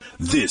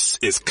This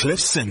is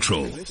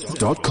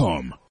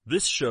CliffCentral.com.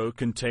 This show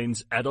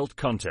contains adult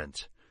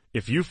content.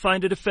 If you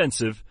find it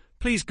offensive,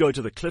 please go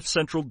to the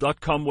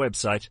CliffCentral.com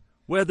website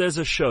where there's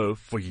a show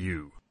for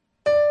you.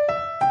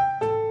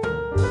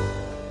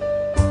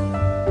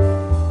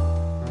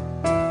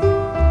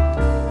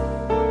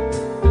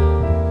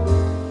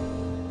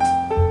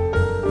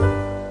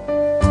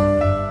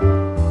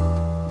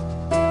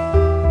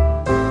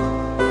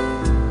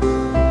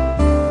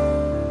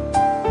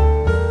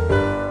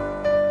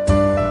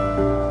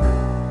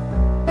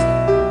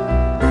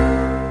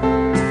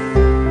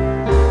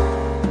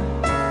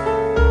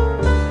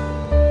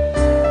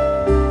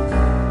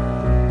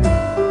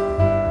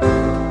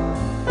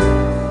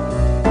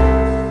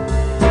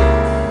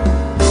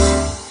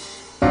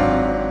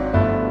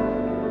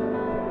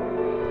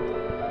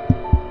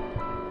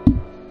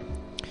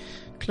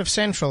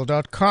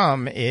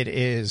 CliffCentral.com. It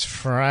is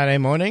Friday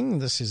morning.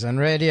 This is on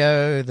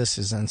radio. This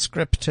is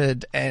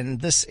unscripted.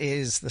 And this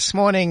is This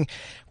Morning,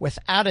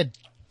 without a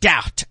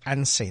doubt,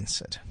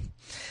 uncensored.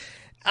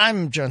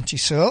 I'm John T.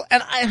 Searle,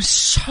 and I am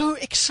so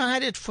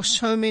excited for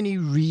so many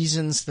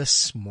reasons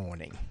this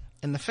morning.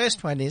 And the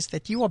first one is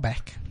that you are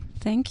back.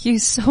 Thank you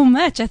so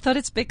much. I thought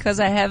it's because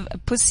I have a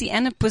pussy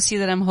and a pussy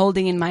that I'm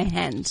holding in my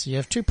hand. So you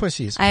have two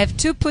pussies. I have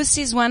two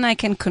pussies. One I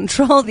can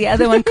control. The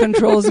other one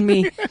controls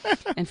me.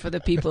 And for the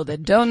people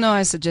that don't know,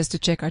 I suggest to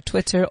check our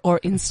Twitter or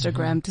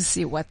Instagram to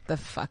see what the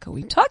fuck are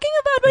we talking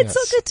about. But Yes.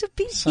 It's so good to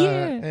be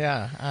here.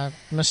 Yeah, I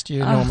missed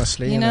you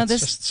enormously. you and know, it's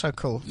this- just so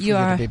cool for you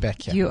to be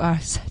back here. You are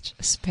such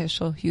a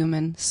special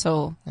human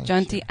soul.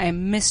 Janti, I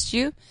missed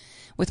you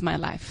with my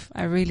life.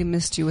 I really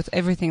missed you with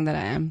everything that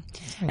I am.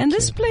 And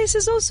this place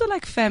is also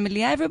like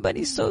family.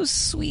 Everybody's so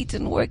sweet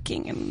and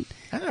working and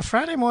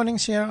Friday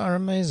mornings here are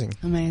amazing.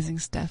 amazing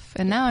stuff.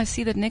 And now I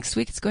see that next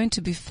week it's going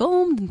to be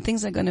filmed and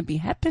things are going to be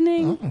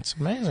happening. Oh, it's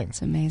amazing.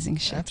 It's amazing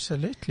shit.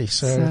 Absolutely.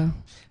 So,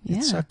 yeah.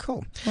 It's so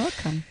cool.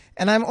 Welcome.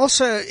 And I'm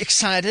also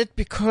excited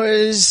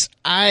because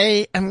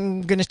I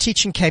am going to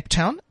teach in Cape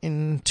Town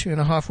in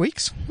 2.5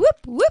 weeks.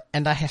 Whoop, whoop.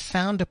 And I have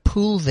found a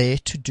pool there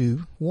to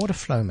do water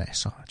flow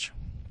massage.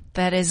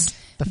 That is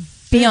The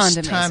beyond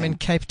first time amazing. in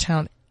Cape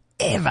Town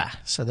ever.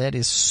 So that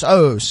is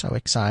so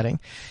exciting.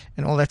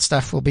 And all that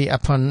stuff will be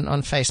up on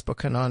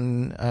Facebook and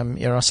on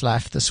Eros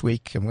Life this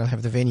week. And we'll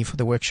have the venue for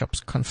the workshops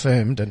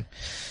confirmed. And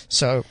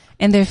so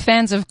And they're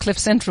fans of Cliff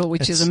Central,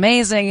 which is It's-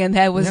 amazing. And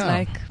that was Yeah.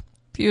 like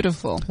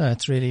beautiful.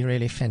 it's really,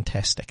 really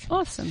fantastic.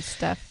 Awesome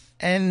stuff.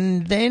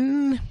 And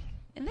then,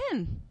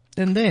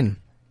 And then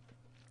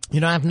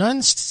I've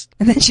known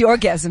And then she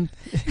orgasmed.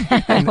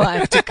 Well, I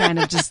have to kind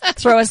of just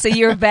throw us a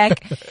year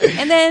back.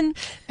 And then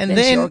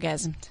she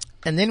orgasmed.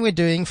 And then we're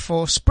doing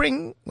for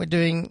spring, we're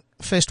doing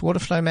first water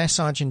flow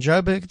massage in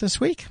Joburg this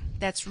week,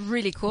 That's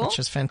really cool. which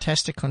is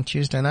fantastic on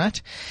Tuesday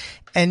night.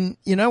 And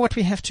you know what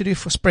we have to do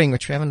for spring,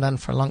 which we haven't done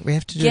for a long, we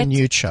have to do a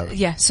nude show.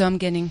 Yeah, so I'm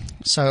getting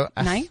So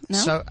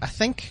No? I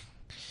think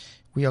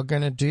we are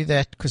going to do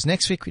that because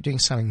next week we're doing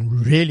something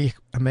really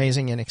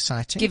amazing and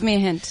exciting. give me a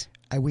hint.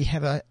 We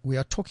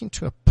are talking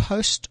to a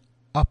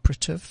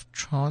post-operative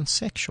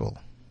transsexual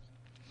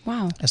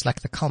Wow. as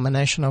like the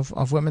culmination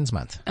of Women's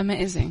Month,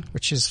 Amazing.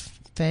 which is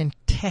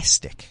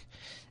fantastic.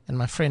 And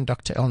my friend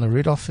Dr. Elna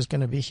Rudolph is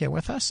going to be here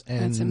with us.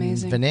 And That's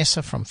amazing.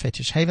 Vanessa from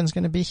Fetish Haven is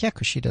going to be here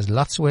because she does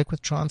lots of work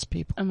with trans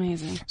people.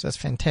 Amazing. So that's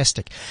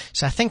fantastic.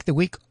 So I think the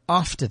week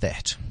after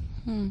that,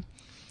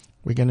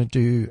 we're going to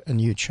do a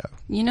nude show.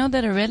 You know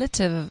that a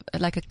relative,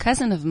 like a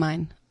cousin of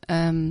mine,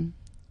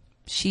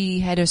 she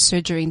had her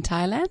surgery in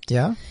Thailand.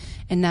 Yeah?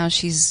 And now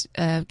she's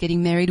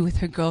getting married with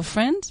her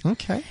girlfriend.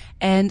 Okay.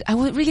 And I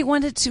really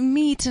wanted to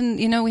meet, and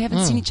we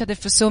haven't seen each other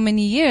for so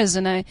many years.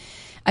 And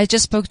I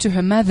just spoke to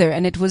her mother,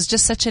 and it was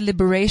just such a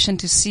liberation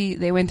to see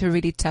they went through a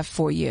really tough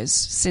 4 years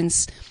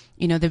since,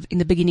 in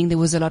the beginning there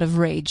was a lot of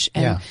rage,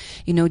 and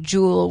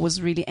Jewel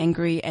was really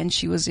angry, and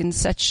she was in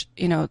such,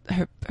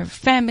 her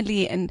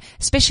family and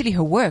especially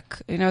her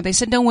work. They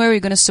said, "Don't worry, we're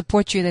going to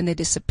support you." Then they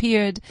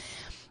disappeared.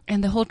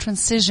 And the whole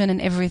transition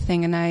and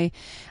everything, and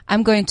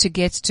I'm going to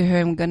get to her.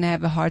 I'm going to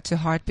have a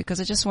heart-to-heart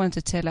because I just wanted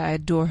to tell her I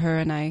adore her,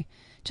 and I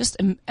just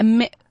am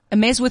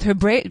amazed with her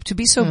to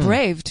be so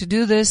brave to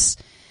do this,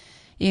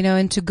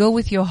 and to go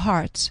with your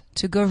heart,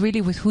 to go really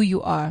with who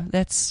you are.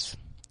 That's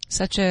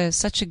such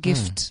a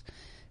gift.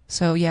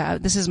 So yeah,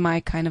 this is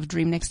my kind of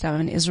dream next time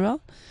I'm in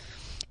Israel.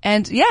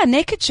 And yeah,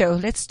 naked show.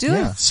 Let's do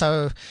it.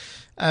 So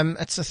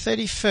it's the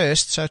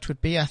 31st, so it would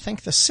be, I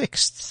think, the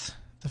 6th.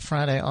 The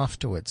Friday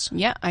afterwards.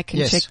 Yeah, I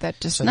can check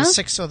that just now.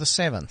 So the 6th or the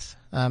 7th.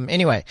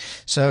 Anyway,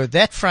 so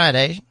that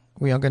Friday,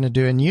 we are going to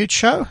do a nude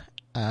show.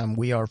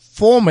 We are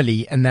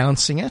formally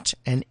announcing it,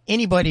 and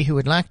anybody who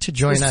would like to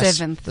join us.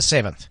 The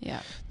 7th. Yeah.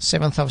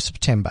 7th of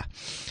September.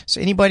 So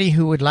anybody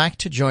who would like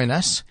to join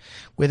us,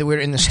 whether we're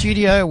in the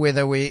studio,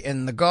 whether we're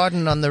in the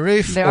garden on the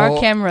roof. There are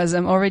cameras,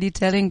 I'm already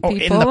telling people.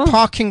 Or in the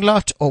parking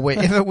lot, or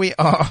wherever we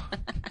are,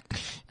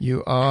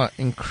 you are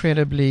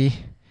incredibly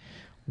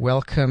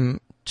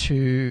welcome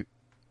to.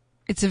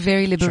 It's a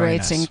very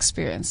liberating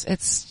experience.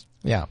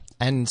 Yeah.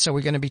 And so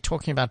we're going to be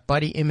talking about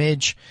body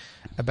image,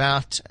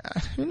 about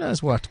who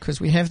knows what,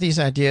 because we have these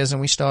ideas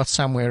and we start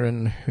somewhere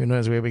and who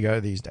knows where we go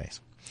these days.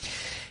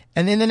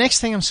 And then the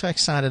next thing I'm so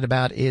excited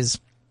about is,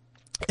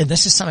 and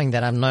this is something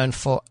that I've known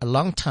for a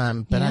long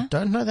time, but I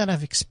don't know that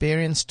I've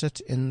experienced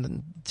it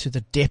to the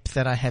depth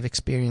that I have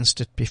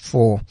experienced it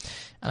before.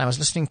 And I was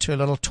listening to a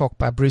little talk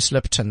by Bruce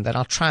Lipton that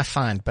I'll try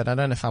find, but I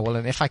don't know if I will.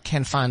 And if I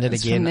can find it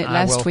again,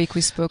 last week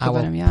we spoke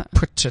about him. Yeah,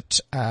 put it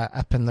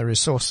up in the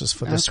resources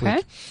for this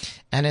week.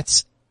 And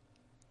it's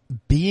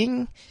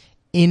being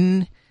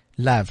in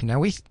love. Now,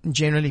 we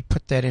generally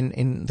put that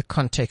in the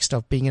context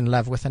of being in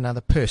love with another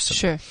person.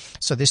 Sure.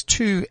 So there's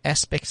two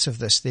aspects of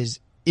this.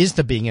 Is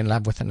the being in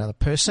love with another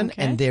person,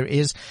 and there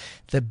is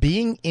the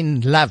being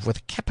in love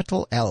with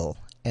capital L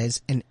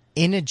as an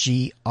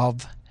energy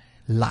of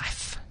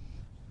life.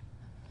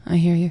 I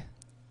hear you.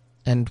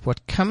 And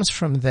what comes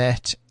from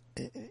that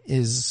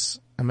is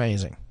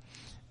amazing.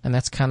 And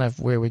that's kind of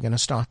where we're going to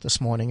start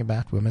this morning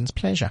about women's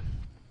pleasure.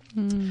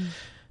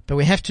 But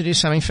we have to do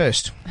something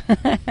first.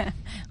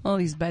 All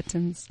these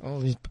buttons. All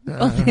these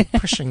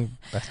pushing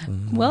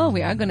buttons. Well,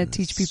 we are going to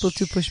teach people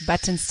to push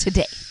buttons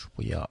today.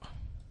 We are.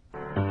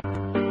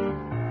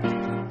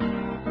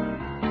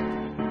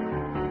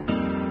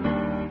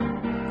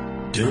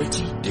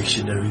 Dirty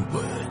Dictionary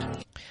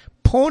word.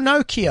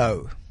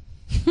 Pornocchio.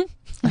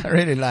 I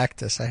really liked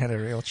this. I had a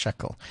real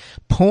chuckle.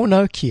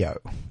 Pornocchio.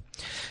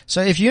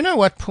 So if you know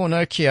what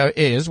pornocchio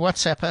is,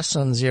 WhatsApp us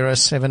on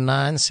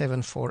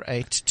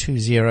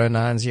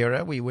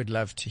 079-748-2090. We would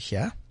love to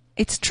hear.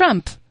 It's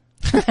Trump.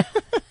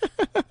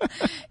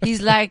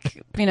 He's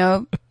like,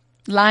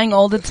 lying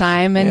all the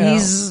time, and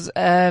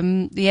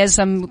he has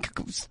some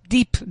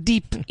deep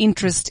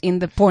interest in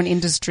the porn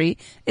industry.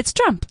 It's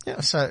Trump.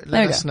 Yeah, so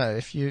let us know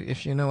if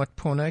you know what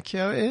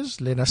pornocchio is.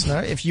 Let us know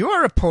if you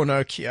are a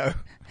pornocchio.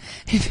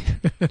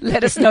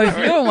 Let us know if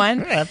you're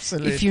one.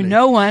 Absolutely. If you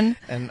know one.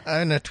 And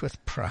own it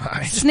with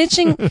pride.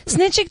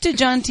 Snitching to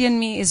John T and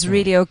me is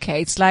really okay.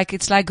 It's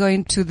like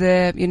going to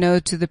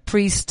the, to the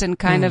priest and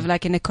kind of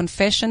like in a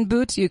confession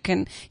booth. You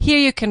can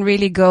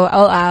really go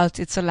all out.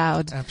 It's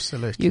allowed.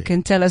 Absolutely. You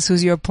can tell us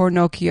who's your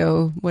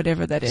pornocchio,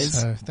 whatever that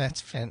is. So that's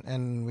fun.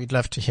 And we'd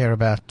love to hear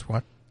about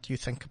what you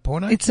think a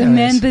pornocchio is. It's a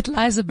man that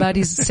lies about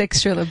his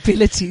sexual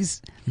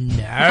abilities.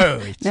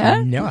 No, it's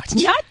not.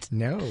 It's not?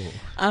 No.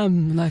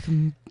 I'm like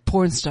a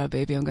porn star,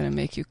 baby. I'm going to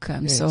make you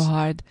come so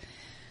hard.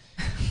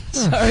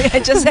 Sorry, I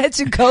just had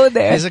to go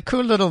there. There's a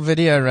cool little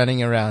video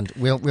running around.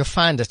 We'll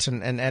find it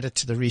and add it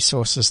to the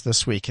resources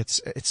this week.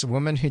 It's a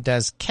woman who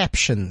does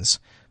captions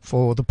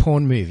for the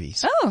porn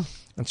movies. Oh.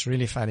 It's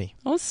really funny.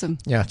 Awesome.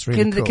 Yeah, it's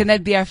really cool. Can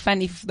that be our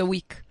funny for the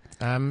week?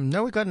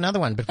 No, we've got another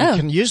one, but we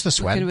can use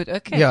this one.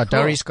 Okay, yeah,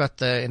 cool. Dori's got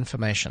the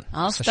information.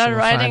 I'll start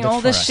writing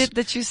all the shit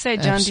that you say,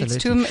 John. It's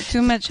too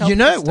much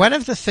help. One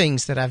of the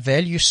things that I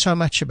value so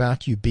much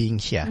about you being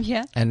here,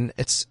 and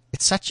it's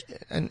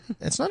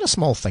not a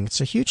small thing, it's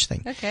a huge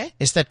thing,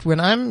 is that when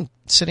I'm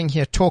sitting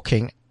here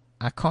talking,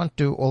 I can't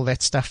do all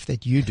that stuff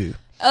that you do.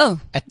 Oh,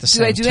 at the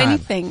same time. Do I do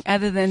anything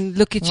other than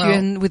look at you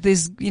and with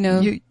this,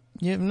 You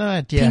have no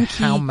idea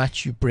how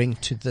much you bring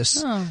to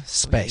this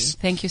space.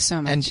 Thank you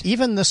so much. And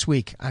even this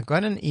week, I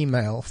got an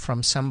email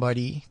from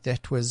somebody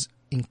that was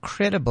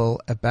incredible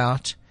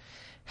about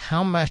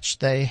how much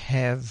they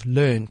have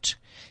learned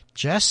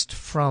just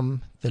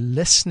from the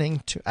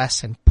listening to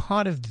us. And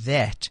part of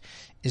that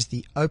is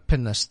the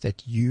openness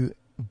that you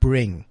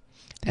bring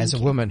as a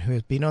woman who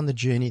has been on the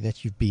journey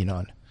that you've been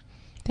on.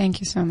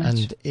 Thank you so much.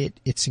 And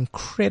it's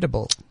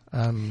incredible.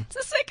 It's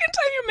the second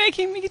time you're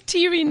making me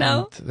teary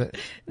now. The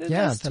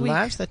lives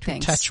that we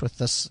touch with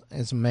this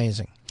is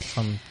amazing.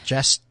 From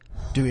just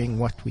doing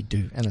what we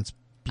do, and it's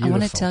beautiful. I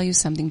want to tell you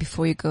something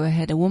before you go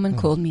ahead. A woman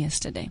called me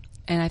yesterday,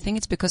 and I think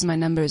it's because my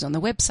number is on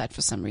the website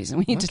for some reason.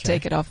 We need to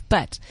take it off.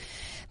 But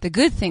the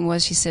good thing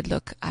was she said,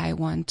 look, I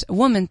want a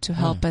woman to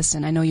help us,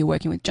 and I know you're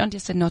working with John T. I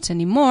said, not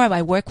anymore.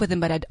 I work with him,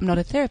 but I'm not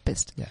a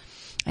therapist. Yeah.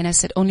 And I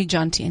said, only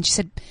John T. And she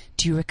said,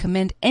 do you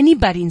recommend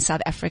anybody in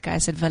South Africa? I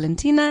said,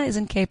 Valentina is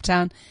in Cape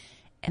Town,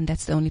 and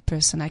that's the only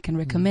person I can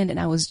recommend. And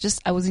I was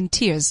in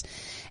tears.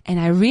 And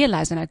I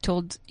realized, and I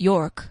told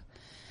York,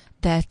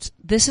 that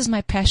this is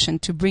my passion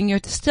to bring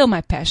still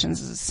my passion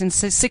since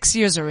 6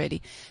 years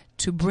already,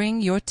 to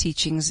bring your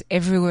teachings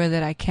everywhere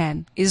that I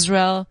can.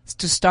 Israel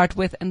to start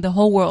with, and the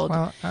whole world.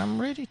 Well,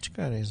 I'm ready to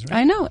go to Israel.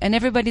 I know, and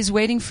everybody's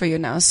waiting for you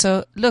now.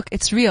 So look,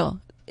 it's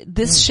real.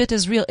 This shit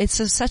is real.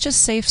 It's such a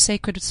safe,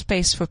 sacred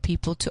space for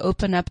people to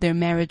open up their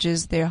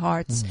marriages, their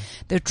hearts,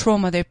 their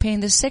trauma, their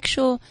pain, their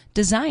sexual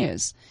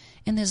desires.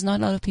 And there's not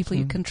a lot of people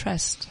you can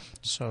trust.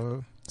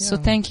 So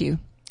thank you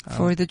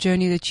for the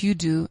journey that you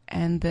do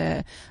and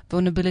the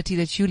vulnerability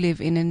that you live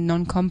in and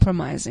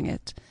non-compromising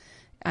it.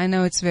 I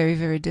know it's very,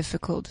 very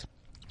difficult.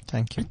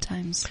 Thank you. At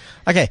times.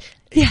 Okay.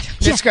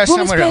 Let's go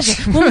somewhere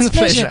else. Woman's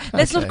pleasure.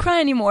 Let's not cry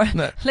anymore.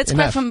 No, let's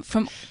cry from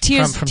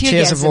tears. From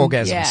tears of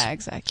orgasms. Yeah,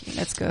 exactly.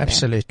 Let's go.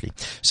 Absolutely.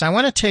 There. So I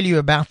want to tell you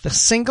about the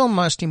single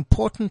most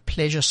important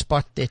pleasure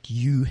spot that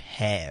you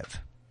have.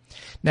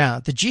 Now,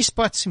 the G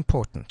spot's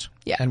important.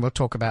 Yeah. And we'll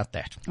talk about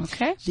that.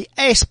 Okay. The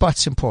A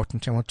spot's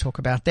important, and we'll talk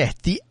about that.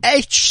 The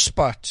H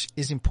spot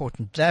is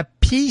important. The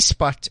P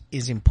spot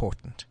is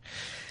important.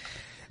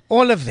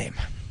 All of them.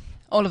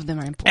 All of them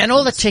are important. And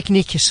all the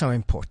technique is so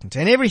important.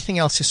 And everything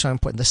else is so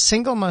important. The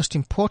single most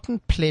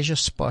important pleasure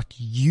spot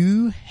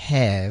you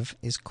have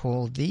is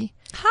called the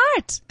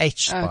heart.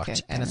 H spot.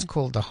 Okay. And it's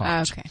called the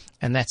heart. Okay.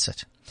 And that's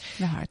it.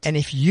 The heart. And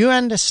if you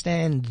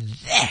understand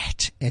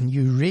that, and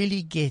you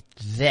really get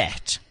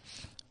that,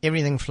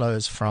 everything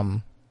flows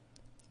from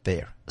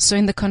there. So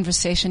in the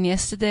conversation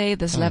yesterday,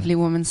 this lovely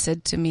woman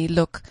said to me,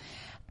 look,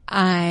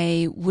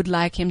 I would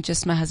like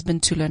my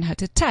husband, to learn how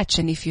to touch.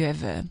 And if you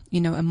have a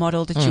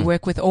model that you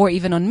work with, or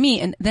even on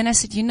me. And then I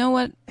said, you know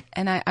what?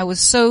 And I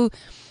was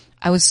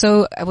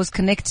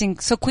connecting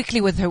so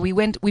quickly with her.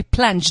 We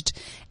plunged,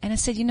 and I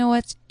said, you know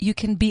what? You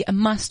can be a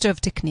master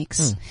of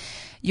techniques.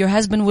 Your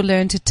husband will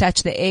learn to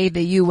touch the A,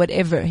 the U,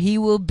 whatever. He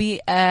will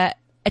be a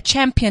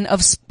champion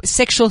of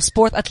sexual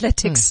sport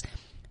athletics.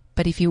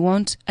 But if you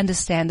won't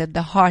understand that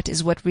the heart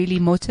is what really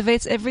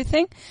motivates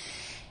everything,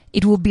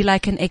 it will be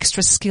like an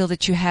extra skill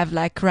that you have,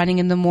 like running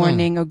in the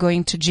morning or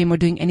going to gym or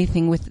doing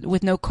anything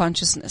with no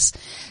consciousness.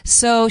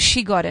 So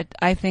she got it.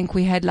 I think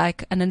we had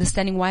like an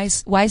understanding why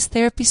is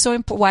therapy so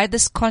important? Why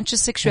this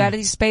conscious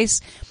sexuality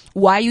space?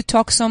 Why you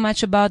talk so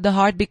much about the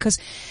heart? Because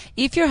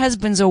if your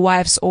husbands or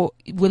wives will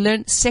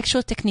learn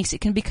sexual techniques,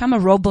 it can become a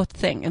robot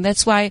thing. And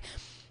that's why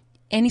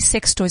any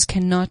sex toys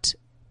cannot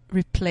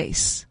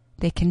replace.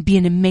 They can be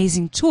an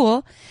amazing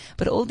tool,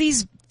 but all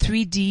these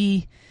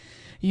 3D,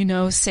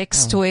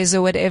 sex toys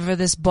or whatever,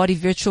 this body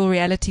virtual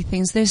reality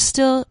things, there's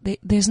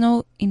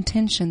no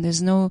intention,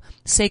 there's no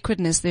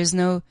sacredness, there's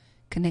no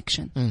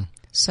connection.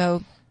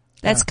 So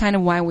that's kind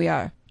of why we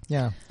are.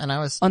 Yeah. And I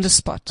was on the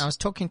spot. I was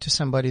talking to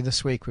somebody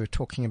this week. We were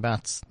talking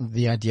about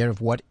the idea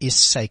of what is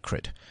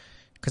sacred.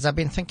 Because I've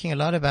been thinking a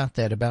lot about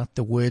that, about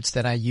the words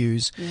that I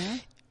use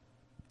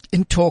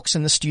in talks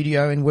in the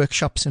studio, in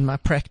workshops, in my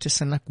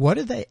practice, and like, what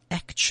do they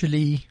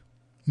actually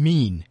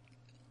mean?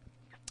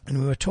 And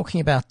we were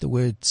talking about the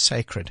word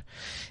sacred.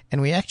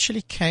 And we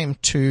actually came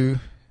to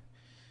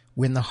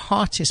when the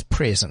heart is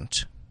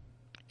present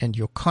and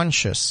you're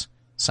conscious,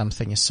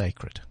 something is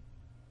sacred.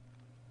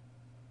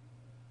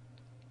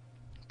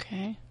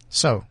 Okay.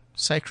 So,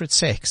 sacred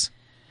sex.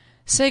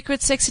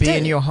 Sacred sex. Be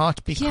in your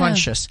heart, be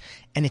conscious.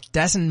 And it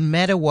doesn't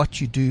matter what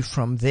you do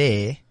from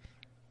there,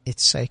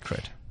 it's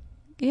sacred.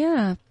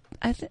 Yeah.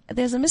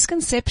 There's a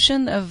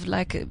misconception of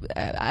like,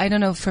 I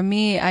don't know, for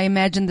me, I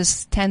imagine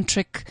this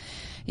tantric,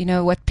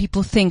 what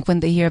people think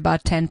when they hear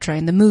about tantra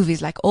in the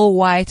movies, like all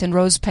white and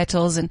rose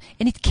petals, and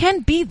it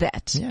can be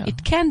that. Yeah.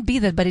 It can be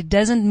that, but it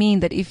doesn't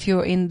mean that if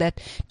you're in that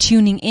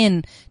tuning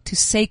in to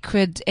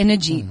sacred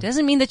energy, it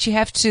doesn't mean that you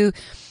have to,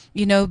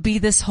 be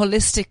this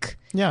holistic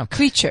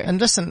creature. And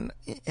listen,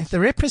 the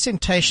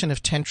representation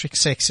of tantric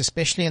sex,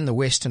 especially in the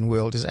Western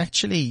world, is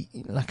actually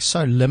like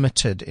so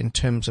limited in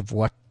terms of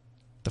what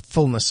the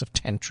fullness of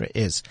tantra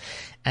is.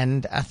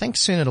 And I think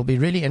soon it'll be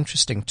really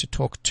interesting to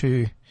talk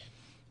to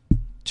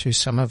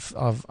some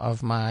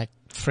of my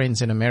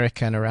friends in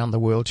America and around the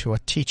world who are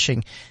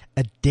teaching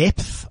a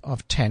depth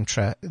of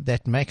tantra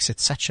that makes it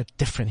such a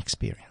different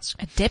experience.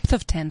 A depth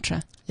of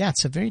tantra. Yeah,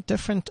 it's a very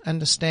different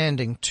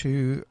understanding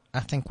to, I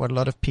think, what a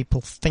lot of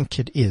people think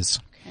it is.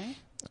 Okay.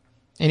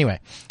 Anyway,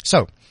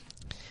 so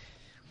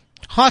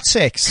heart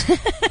sex.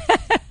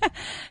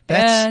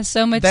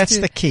 So much. That's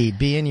the key.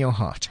 Be in your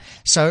heart.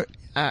 So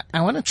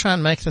I want to try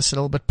and make this a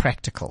little bit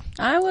practical.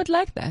 I would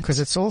like that. Because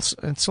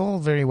it's all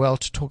very well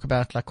to talk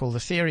about like all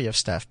the theory of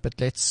stuff, but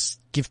let's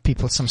give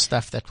people some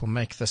stuff that will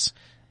make this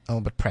a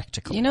little bit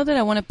practical. You know that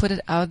I want to put it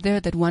out there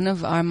that one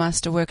of our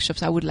master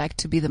workshops, I would like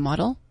to be the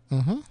model.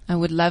 I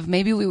would love,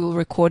 maybe we will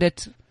record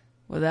it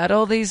without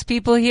all these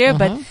people here,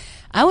 but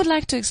I would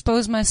like to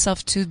expose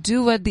myself to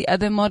do what the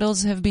other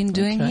models have been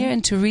doing here,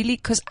 and to really,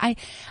 cause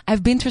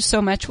I've been through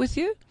so much with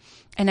you,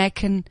 and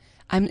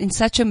I'm in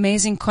such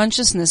amazing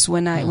consciousness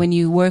when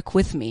you work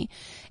with me.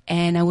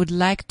 And I would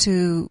like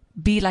to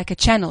be like a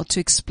channel to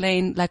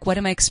explain, like, what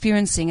am I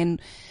experiencing?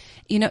 And,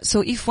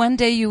 so if one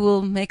day you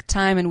will make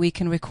time and we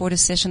can record a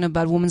session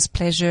about women's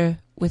pleasure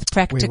with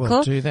practical, we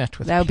will do that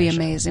with that would be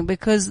pleasure. amazing,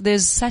 because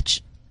there's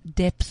such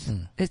depth.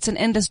 It's an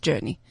endless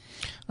journey.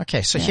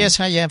 Okay, so here's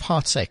how you have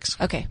heart sex.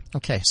 Okay.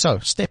 Okay, so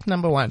step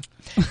number 1.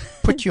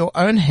 Put your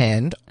own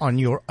hand on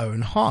your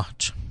own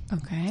heart.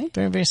 Okay.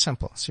 Very, very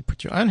simple. So you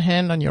put your own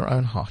hand on your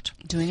own heart.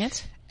 Doing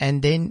it.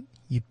 And then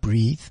you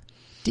breathe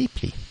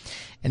deeply.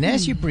 And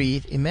as you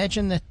breathe,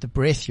 imagine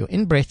that your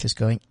in-breath is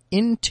going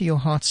into your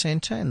heart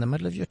center in the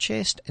middle of your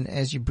chest. And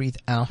as you breathe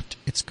out,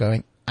 it's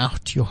going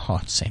out your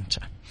heart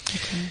center.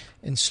 Okay.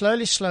 And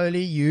slowly,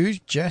 slowly, you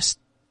just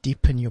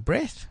deepen your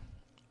breath.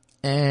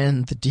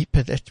 And the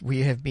deeper that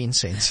we have been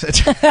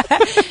censored.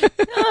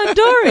 Oh,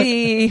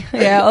 Dory.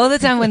 Yeah, all the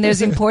time when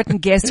there's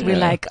important guests, we're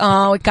like,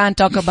 we can't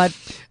talk about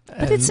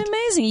But it's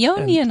amazing.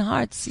 Yoni and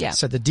hearts, yeah.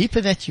 So the deeper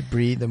that you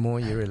breathe, the more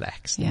you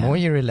relax. The Yeah. more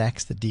you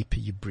relax, the deeper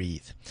you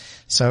breathe.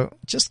 So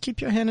just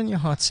keep your hand on your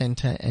heart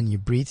center and you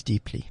breathe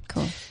deeply.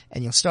 Cool.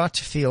 And you'll start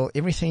to feel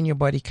everything in your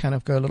body kind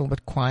of go a little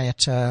bit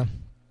quieter,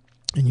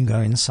 and you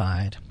go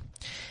inside.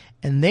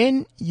 And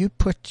then you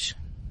put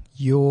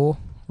your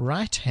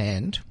right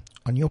hand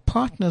on your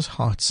partner's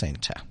heart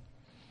center,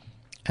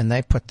 and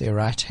they put their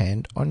right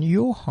hand on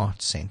your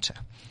heart center,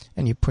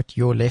 and you put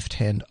your left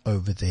hand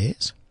over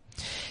theirs,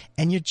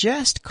 and you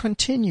just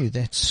continue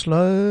that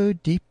slow,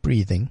 deep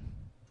breathing.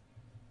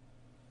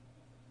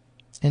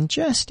 And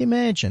just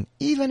imagine,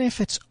 even if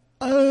it's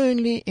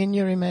only in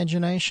your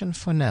imagination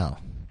for now,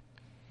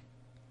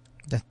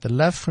 that the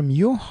love from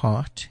your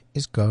heart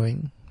is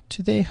going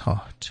to their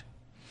heart,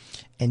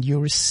 and you're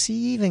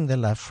receiving the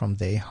love from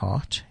their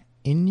heart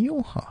in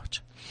your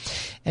heart.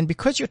 And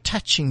because you're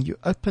touching, you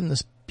open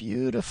this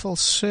beautiful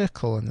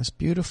circle and this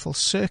beautiful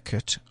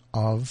circuit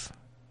of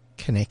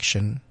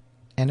connection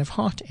and of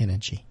heart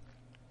energy.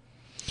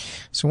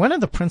 So one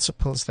of the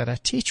principles that I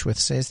teach with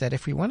says that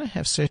if we want to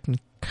have certain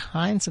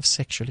kinds of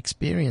sexual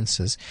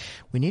experiences,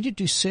 we need to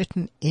do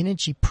certain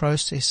energy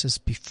processes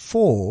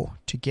before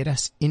to get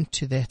us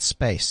into that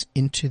space,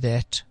 into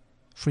that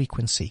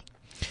frequency.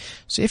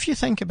 So if you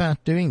think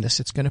about doing this,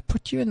 it's going to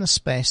put you in the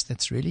space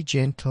that's really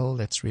gentle,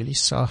 that's really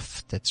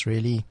soft, that's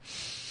really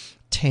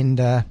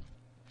tender.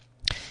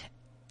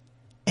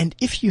 And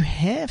if you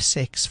have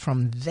sex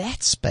from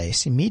that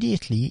space,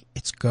 immediately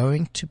it's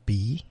going to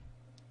be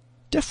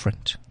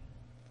different.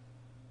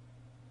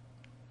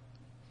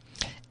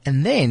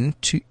 And then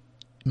to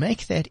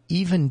make that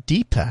even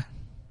deeper,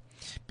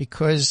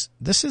 because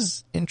this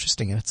is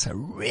interesting and it's a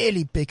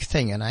really big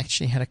thing, and I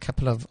actually had a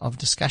couple of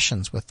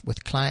discussions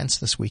with clients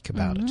this week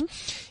about it,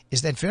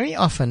 is that very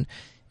often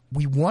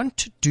we want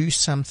to do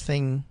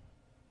something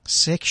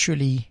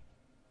sexually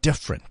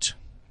different,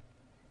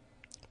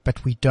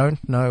 but we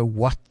don't know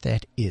what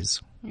that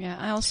is. Yeah,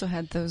 I also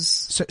had those.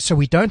 So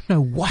we don't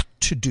know what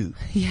to do.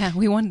 Yeah,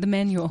 we want the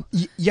manual.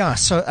 Yeah,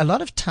 so a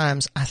lot of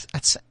times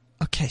I'd say,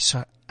 okay,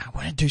 so I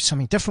want to do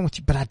something different with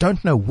you, but I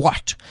don't know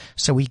what.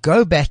 So we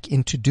go back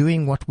into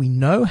doing what we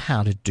know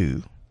how to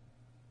do,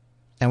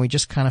 and we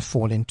just kind of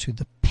fall into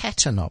the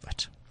pattern of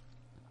it.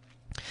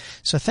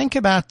 So think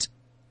about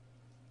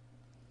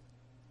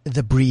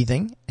the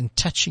breathing and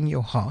touching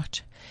your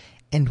heart.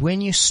 And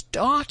when you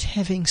start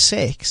having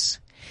sex,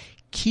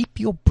 keep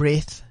your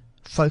breath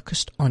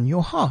focused on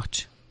your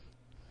heart.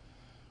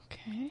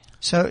 Okay.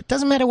 So it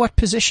doesn't matter what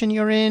position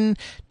you're in,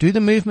 do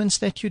the movements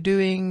that you're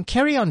doing,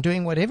 carry on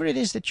doing whatever it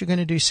is that you're going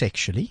to do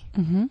sexually,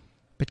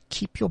 but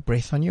keep your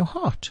breath on your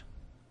heart.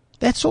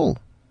 That's all.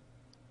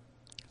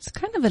 It's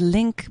kind of a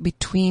link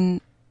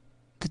between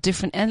the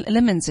different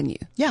elements in you.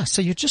 Yeah,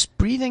 so you're just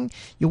breathing,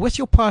 you're with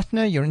your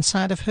partner, you're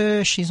inside of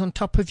her, she's on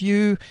top of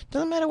you,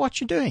 doesn't matter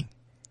what you're doing.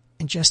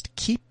 And just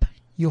keep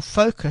your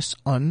focus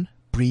on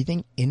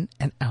breathing in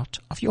and out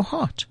of your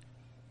heart.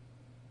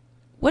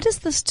 What does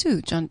this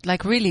do, John?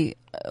 Like really,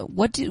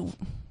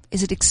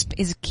 is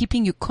it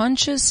keeping you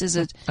conscious? Is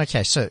it?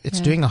 Okay, so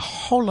it's doing a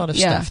whole lot of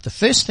stuff. The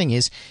first thing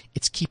is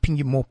it's keeping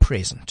you more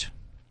present.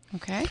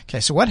 Okay. Okay,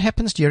 so what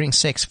happens during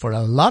sex for a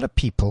lot of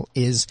people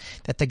is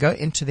that they go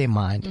into their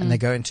mind and they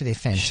go into their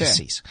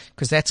fantasies,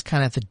 because that's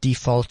kind of the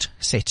default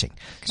setting.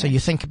 Okay. So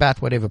you think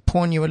about whatever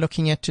porn you were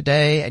looking at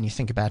today, and you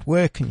think about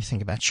work, and you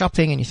think about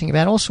shopping, and you think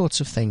about all sorts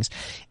of things,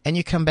 and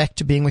you come back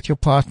to being with your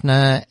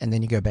partner, and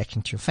then you go back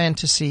into your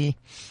fantasy.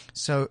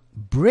 So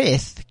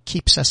breath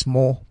keeps us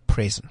more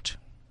present.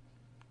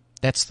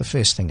 That's the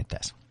first thing it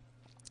does.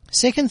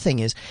 Second thing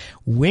is,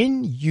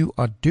 when you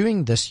are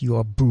doing this, you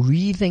are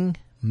breathing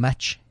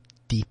much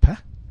deeper,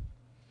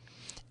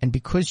 and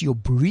because you're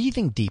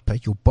breathing deeper,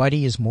 your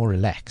body is more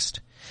relaxed.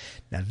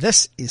 Now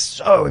this is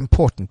so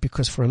important,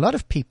 because for a lot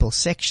of people,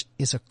 sex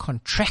is a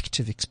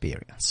contractive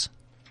experience.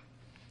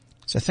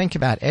 So think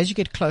about it. As you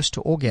get close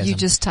to orgasm, you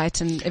just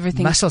tighten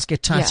everything. Muscles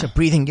get tighter,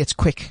 breathing gets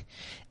quick,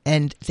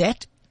 and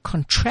that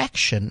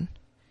contraction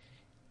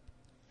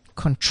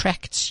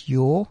contracts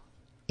your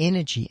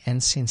energy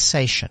and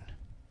sensation.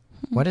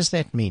 What does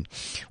that mean?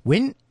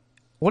 When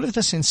all of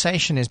the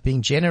sensation is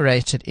being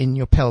generated in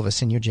your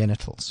pelvis, in your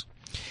genitals.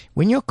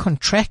 When you're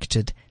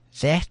contracted,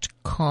 that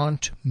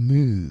can't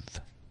move.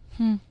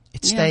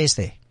 It stays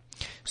there.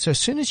 So as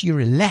soon as you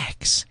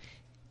relax,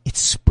 it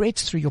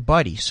spreads through your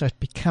body, so it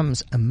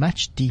becomes a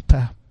much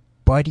deeper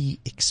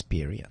body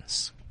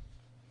experience.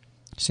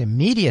 So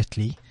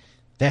immediately,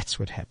 that's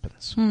what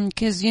happens.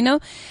 Because,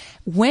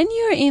 when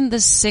you're in the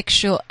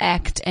sexual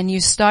act and you're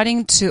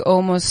starting to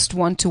almost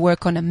want to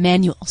work on a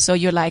manual, so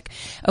you're like,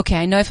 okay,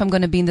 I know if I'm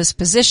going to be in this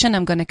position,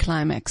 I'm going to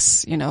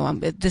climax.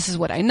 This is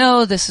what I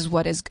know. This is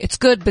what it's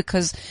good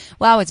because,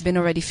 wow, it's been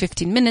already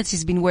 15 minutes.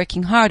 He's been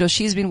working hard or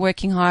she's been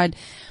working hard.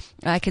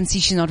 I can see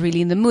she's not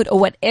really in the mood or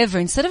whatever.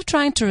 Instead of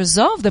trying to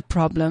resolve the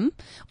problem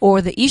or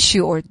the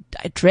issue or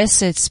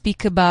address it,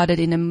 speak about it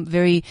in a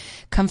very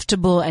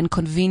comfortable and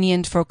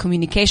convenient for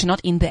communication, not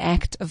in the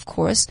act, of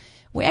course,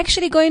 we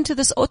actually go into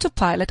this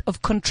autopilot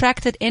of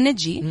contracted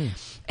energy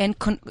and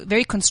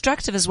very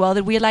constructive as well,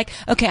 that we're like,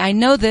 okay, I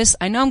know this,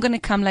 I know I'm going to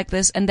come like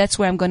this, and that's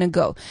where I'm going to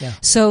go. Yeah.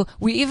 So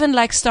we're even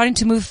like starting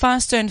to move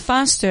faster and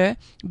faster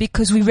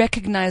because we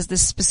recognize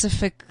this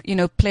specific,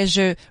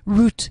 pleasure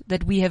route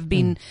that we have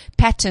been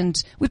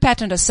patterned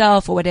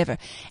ourselves or whatever.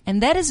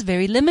 And that is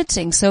very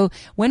limiting. So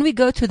when we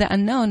go to the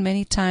unknown,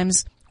 many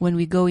times when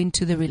we go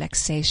into the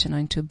relaxation or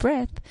into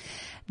breath,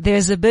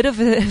 there's a bit of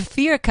a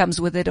fear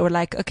comes with it, or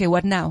like, okay,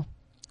 what now?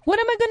 What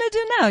am I going to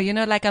do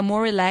now? Like I'm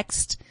more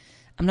relaxed.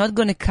 I'm not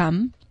going to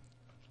come.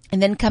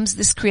 And then comes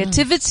this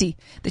creativity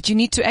that you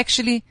need to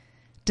actually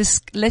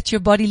just let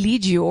your body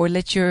lead you, or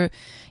let your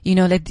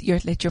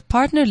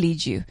partner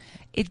lead you.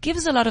 It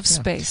gives a lot of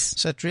space.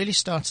 So it really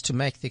starts to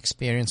make the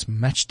experience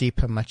much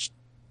deeper, much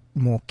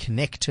more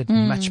connected,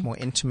 much more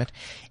intimate.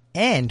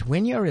 And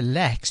when you're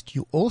relaxed,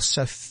 you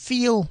also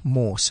feel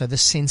more. So the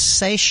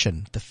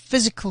sensation, the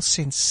physical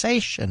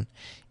sensation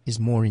is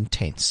more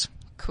intense.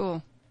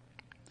 Cool.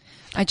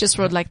 I just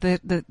wrote like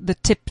the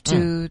tip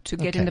to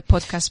get in the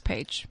podcast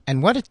page.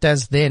 And what it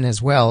does then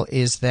as well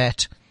is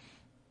that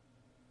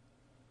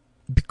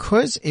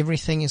because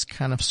everything is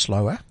kind of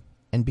slower,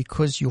 and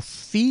because you're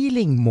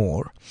feeling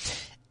more,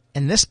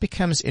 and this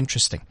becomes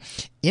interesting.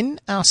 In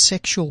our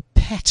sexual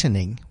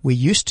patterning, we're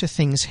used to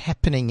things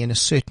happening in a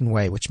certain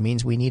way, which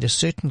means we need a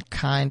certain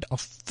kind of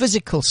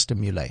physical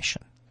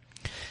stimulation.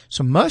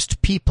 So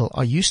most people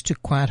are used to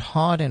quite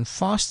hard and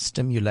fast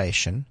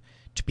stimulation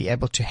to be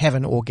able to have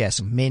an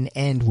orgasm, men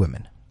and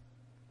women.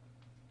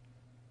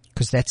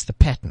 Because that's the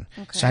pattern.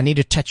 Okay. So I need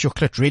to touch your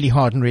clit really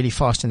hard and really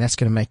fast, and that's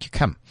going to make you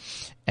come.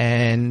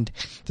 And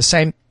the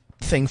same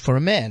thing for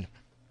a man.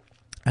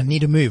 I need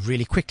to move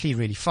really quickly,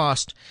 really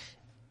fast,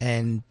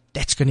 and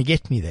that's going to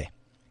get me there.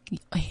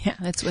 Yeah,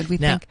 that's what we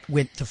now, think.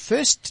 When the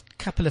first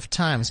couple of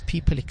times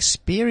people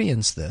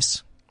experience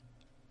this,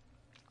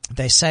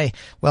 they say,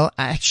 well,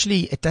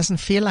 it doesn't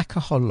feel like a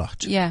whole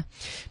lot. Yeah.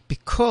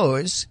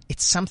 Because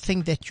it's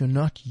something that you're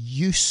not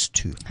used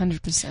to.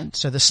 100%.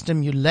 So the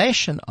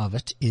stimulation of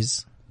it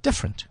is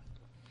different.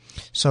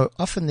 So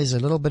often there's a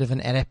little bit of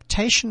an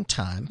adaptation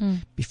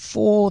time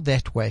before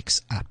that wakes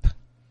up.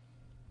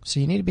 So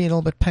you need to be a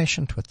little bit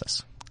patient with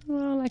this.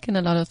 Well, like in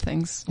a lot of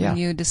things. Yeah. When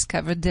you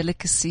discover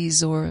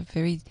delicacies or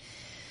very,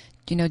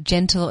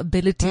 gentle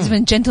abilities,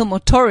 even gentle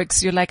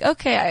motorics, you're like,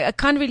 okay, I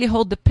can't really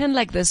hold the pen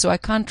like this, or I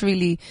can't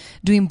really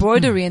do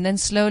embroidery. And then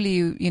slowly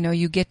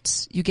you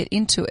get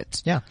into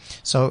it. Yeah.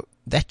 So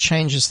that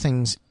changes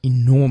things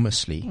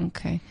enormously.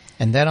 Okay.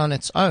 And that on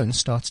its own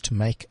starts to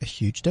make a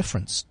huge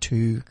difference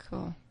to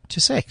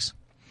sex.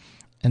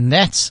 And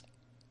that's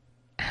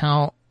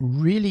how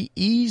really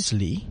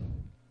easily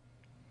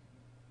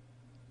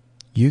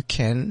you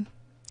can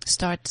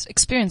start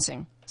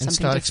experiencing something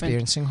start different.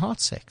 Experiencing hard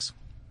sex.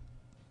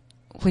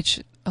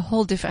 Which a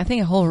whole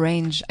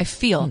range,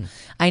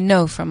 I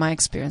know from my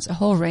experience, a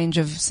whole range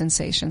of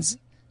sensations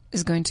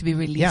is going to be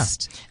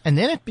released. Yeah. And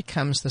then it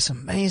becomes this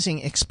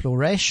amazing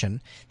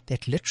exploration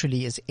that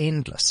literally is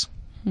endless.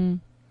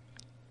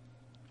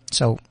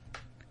 So,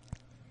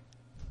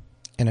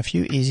 in a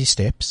few easy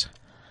steps,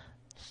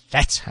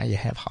 that's how you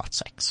have hard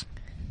sex.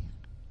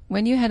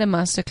 When you had a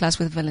masterclass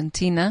with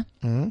Valentina,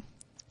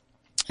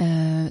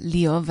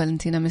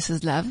 Valentina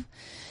Mrs. Love,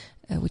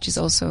 which is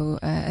also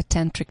a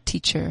tantric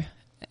teacher,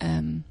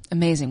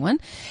 amazing one.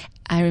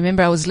 I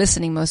remember I was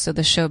listening most of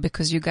the show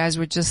because you guys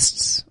were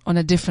just on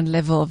a different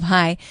level of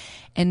high.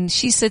 And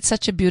she said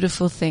such a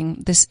beautiful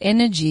thing. This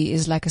energy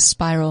is like a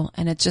spiral,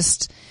 and it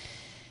just,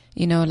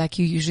 like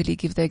you usually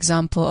give the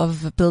example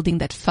of building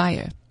that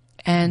fire.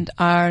 And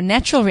our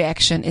natural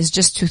reaction is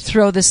just to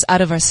throw this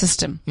out of our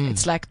system.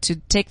 It's like to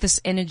take this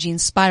energy in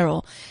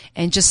spiral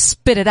and just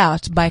spit it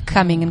out by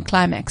coming and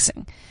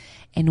climaxing.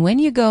 And when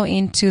you go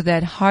into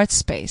that heart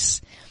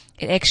space,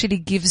 it actually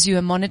gives you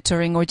a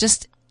monitoring, or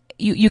just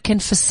you can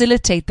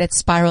facilitate that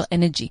spiral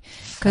energy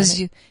because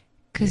you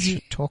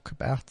talk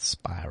about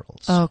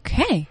spirals.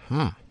 Okay.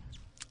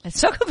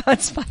 Let's talk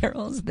about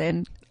spirals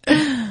then.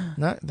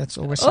 No, that's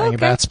all we're saying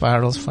about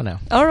spirals for now.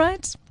 All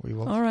right. We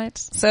will. All right.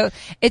 So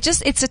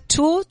it's a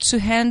tool to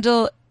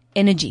handle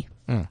energy.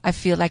 I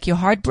feel like your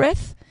heart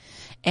breath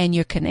and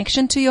your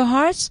connection to your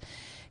heart.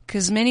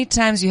 Because many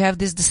times you have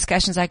these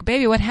discussions like,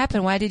 baby, what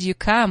happened? Why did you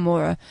come?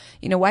 Or,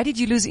 why did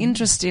you lose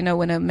interest?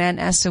 When a man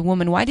asks a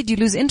woman, why did you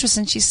lose interest?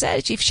 And she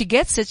said, if she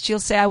gets it,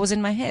 she'll say, I was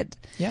in my head.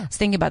 Yeah.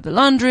 Thinking about the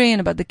laundry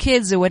and about the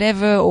kids or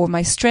whatever, or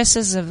my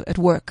stresses at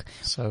work.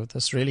 So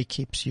this really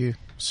keeps you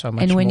so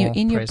much more And when you're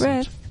in present. your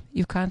breath,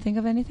 you can't think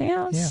of anything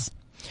else.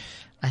 Yeah.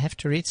 I have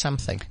to read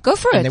something. Go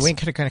for it. And then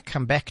we're going to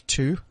come back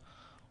to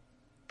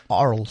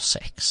oral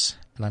sex.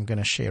 and I'm going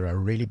to share a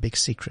really big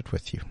secret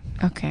with you.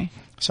 Okay.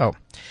 So,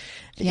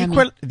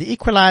 Yummy. The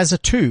Equalizer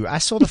 2. I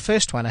saw the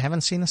first one. I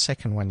haven't seen the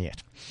second one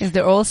yet. Is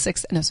there all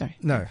sex? No, sorry.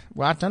 No.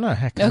 Well, I don't know.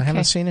 I Okay.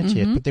 haven't seen it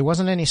yet, but there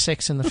wasn't any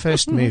sex in the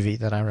first movie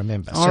that I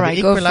remember. All so right,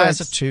 The go for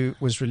Equalizer it. 2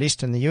 was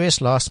released in the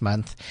US last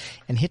month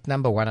and hit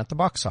number 1 at the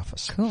box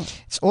office. Cool.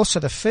 It's also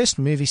the first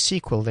movie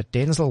sequel that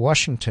Denzel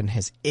Washington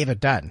has ever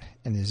done,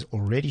 and there's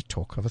already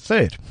talk of a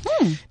third.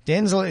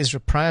 Denzel is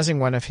reprising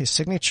one of his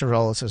signature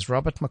roles as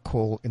Robert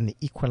McCall in The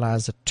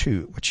Equalizer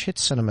 2, which hit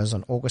cinemas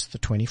on August the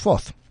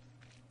 24th.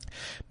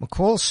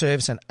 McCall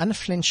serves an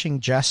unflinching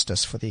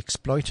justice for the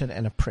exploited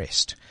and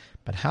oppressed.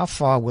 But how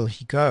far will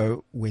he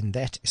go when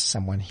that is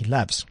someone he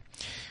loves?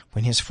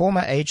 When his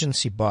former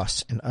agency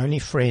boss and only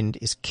friend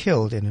is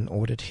killed in an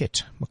ordered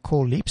hit,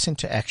 McCall leaps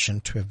into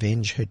action to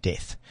avenge her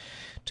death.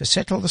 To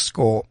settle the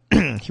score,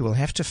 he will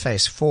have to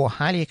face 4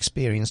 highly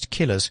experienced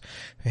killers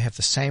who have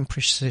the same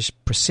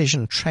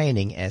precision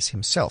training as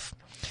himself.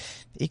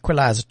 The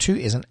Equalizer 2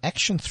 is an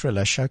action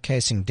thriller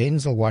showcasing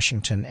Denzel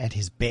Washington at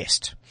his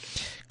best.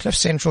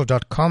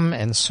 CliffCentral.com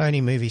and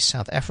Sony Movies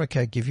South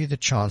Africa give you the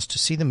chance to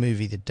see the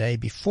movie the day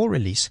before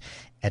release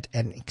at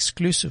an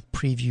exclusive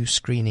preview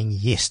screening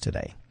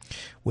yesterday.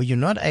 Were you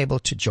not able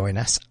to join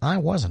us? I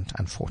wasn't,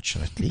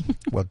 unfortunately.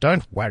 Well,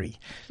 don't worry.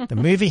 The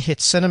movie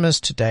hits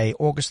cinemas today,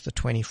 August the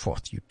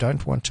 24th. You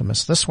don't want to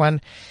miss this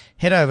one.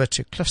 Head over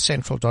to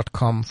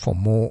CliffCentral.com for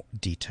more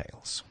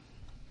details.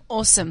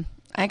 Awesome.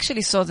 I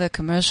actually saw the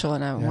commercial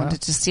and I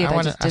wanted to see it.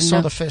 I just I didn't saw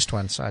know. the first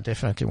one, so I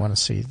definitely want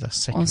to see the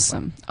second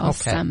Awesome. one.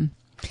 Awesome.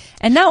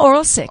 And now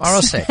oral sex.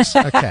 Oral sex.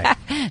 Okay.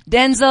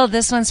 Denzel,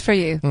 this one's for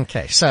you.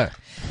 Okay. So,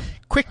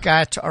 quick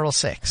guide to oral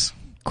sex.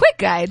 Quick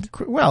guide.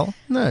 Well,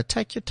 no,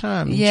 take your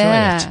time. Enjoy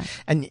Yeah. it.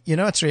 And you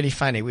know, it's really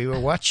funny. We were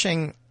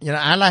watching,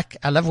 I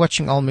love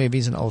watching old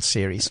movies and old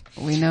series.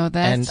 We know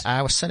that. And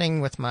I was sitting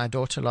with my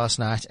daughter last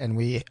night and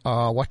we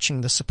are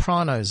watching The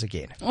Sopranos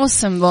again.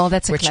 Awesome. Well,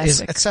 that's a Which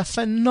classic. it's a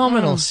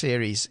phenomenal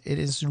series. It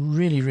is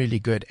really, really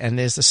good. And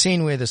there's the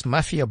scene where this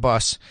mafia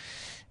boss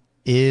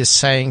is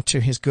saying to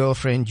his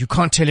girlfriend, you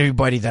can't tell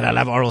everybody that I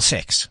love oral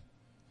sex.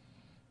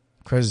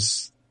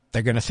 Because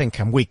they're going to think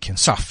I'm weak and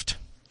soft.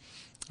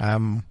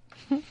 And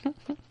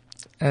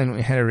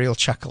we had a real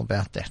chuckle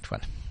about that one.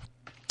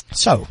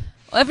 So,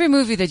 Every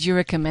movie that you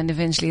recommend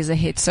eventually is a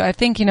hit. So I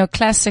think,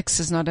 classics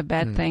is not a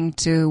bad thing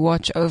to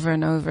watch over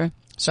and over.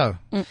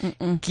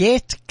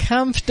 get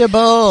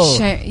comfortable.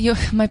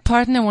 My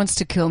partner wants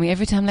to kill me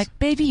every time. Like,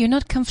 baby, you're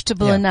not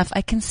comfortable enough.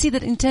 I can see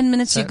that in 10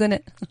 minutes you're going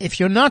to... If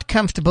you're not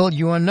comfortable,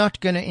 you are not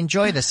going to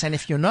enjoy this. And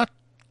if you're not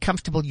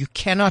comfortable, you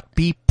cannot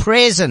be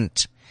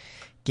present.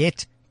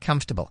 Get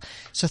comfortable.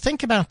 So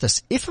think about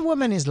this. If a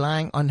woman is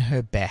lying on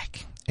her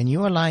back and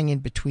you are lying in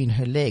between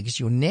her legs,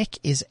 your neck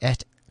is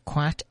at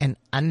quite an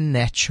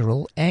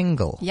unnatural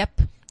angle.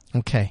 Yep.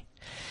 Okay.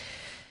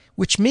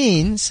 Which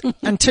means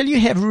until you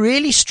have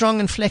really strong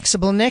and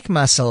flexible neck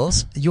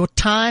muscles, your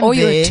time or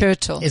you're there a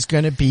turtle. is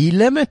going to be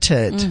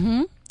limited.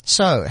 Mm-hmm.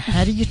 So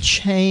how do you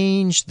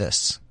change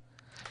this?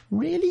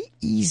 Really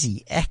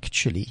easy,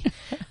 actually.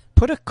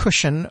 Put a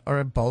cushion or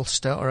a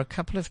bolster or a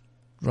couple of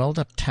rolled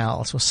up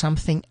towels or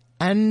something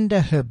under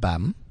her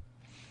bum,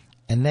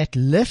 and that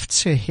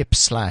lifts her hips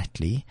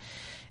slightly,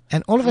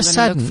 and all of a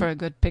sudden look for a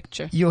good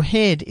picture. your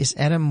head is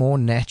at a more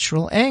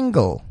natural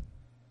angle.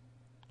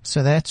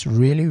 So that's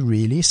really,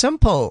 really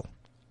simple.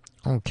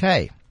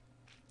 Okay.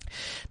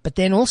 But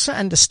then also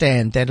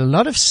understand that a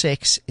lot of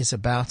sex is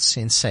about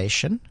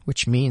sensation,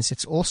 which means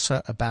it's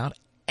also about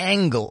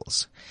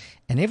angles.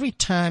 And every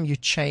time you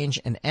change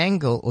an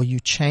angle or you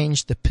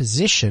change the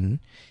position,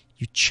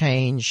 you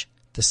change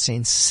the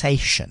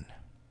sensation.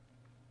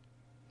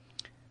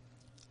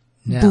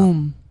 Now,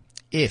 Boom.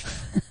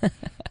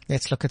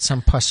 Let's look at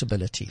some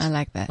possibilities. I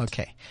like that.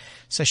 Okay.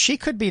 So she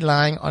could be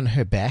lying on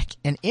her back,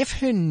 and if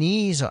her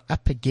knees are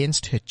up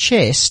against her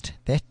chest,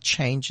 that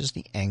changes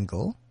the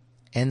angle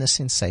and the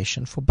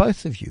sensation for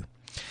both of you.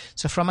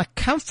 So from a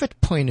comfort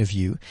point of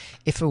view,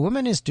 if a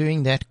woman is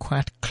doing that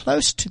quite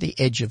close to the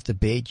edge of the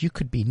bed, you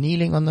could be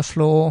kneeling on the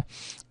floor,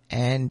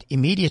 and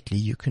immediately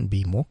you can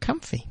be more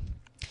comfy.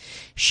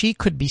 She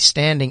could be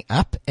standing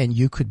up and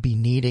you could be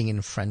kneeling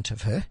in front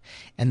of her,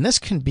 and this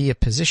can be a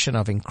position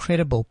of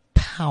incredible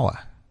power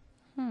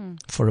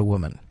for a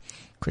woman,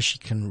 because she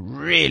can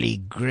really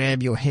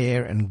grab your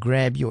hair and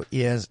grab your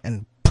ears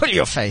and pull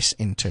your face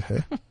into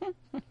her.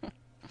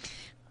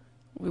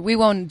 We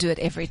won't do it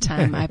every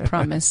time, I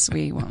promise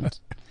we won't.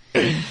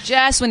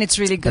 Just when it's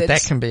really good. But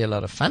that can be a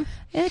lot of fun.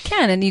 Yeah, it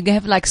can, and you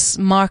have like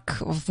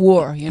mark of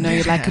war, you're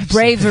like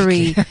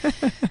bravery.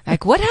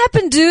 Like, what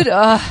happened, dude?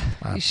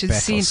 You should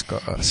see.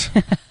 Scars.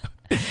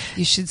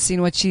 You should see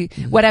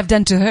what I've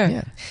done to her.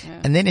 Yeah.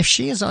 And then if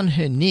she is on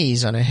her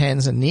knees, on her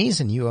hands and knees,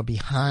 and you are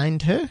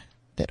behind her,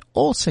 that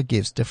also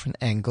gives different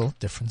angle,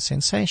 different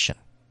sensation.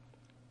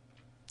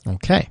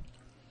 Okay.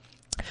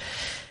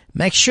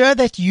 Make sure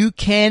that you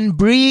can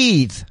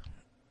breathe.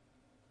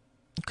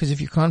 Because if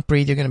you can't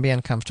breathe, you're going to be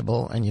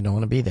uncomfortable and you don't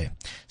want to be there.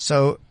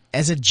 So,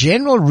 as a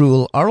general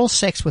rule, oral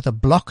sex with a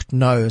blocked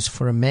nose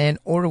for a man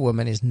or a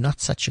woman is not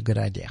such a good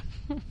idea.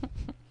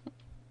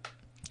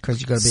 Because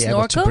you've got to be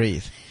able to Snorkel?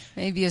 breathe.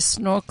 Maybe a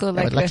snorkel,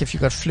 Like, like if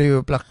you've got flu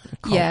or block,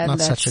 cold, yeah,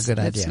 not such a good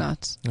that's idea.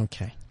 not.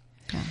 Okay.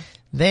 Yeah.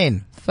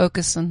 Then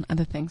Focus on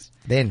other things.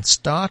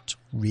 start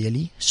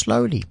really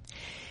slowly.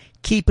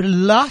 Keep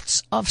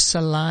lots of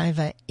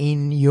saliva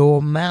in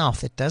your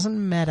mouth. It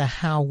doesn't matter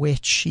how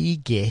wet she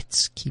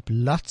gets. Keep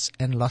lots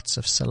and lots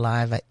of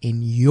saliva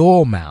in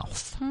your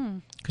mouth.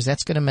 Because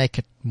that's going to make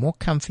it more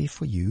comfy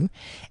for you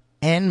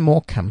and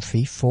more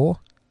comfy for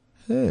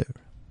her.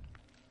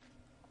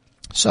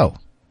 So,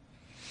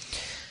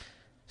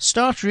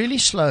 start really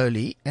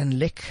slowly and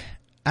lick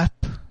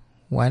up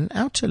one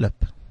outer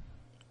lip.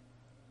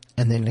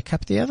 And then lick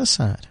up the other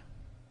side.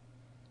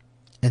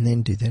 And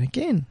then do that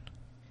again.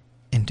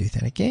 And do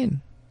that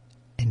again.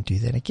 And do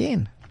that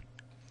again.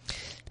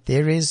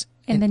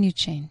 And then you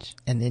change.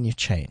 And then you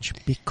change.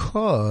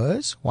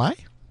 Because, why?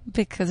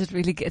 Because it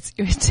really gets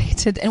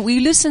irritated. And we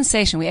lose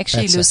sensation. We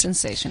actually That's lose it.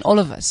 sensation. All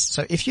of us.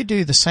 So if you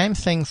do the same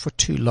thing for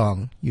too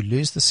long, you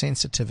lose the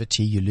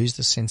sensitivity, you lose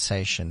the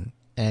sensation,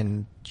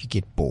 and you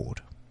get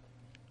bored.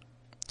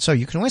 So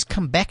you can always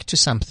come back to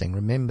something.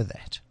 Remember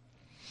that.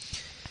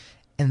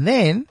 And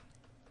then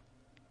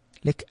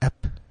lick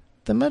up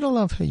the middle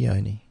of her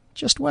yoni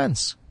just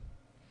once.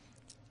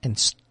 And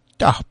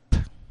stop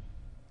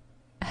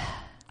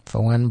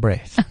for one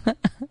breath.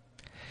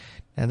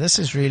 Now this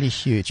is really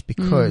huge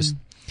because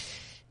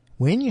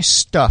when you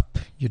stop,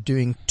 you're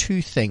doing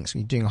two things.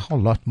 You're doing a whole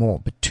lot more,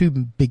 but two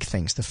big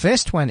things. The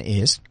first one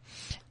is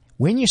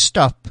when you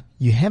stop,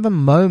 you have a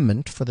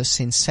moment for the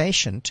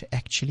sensation to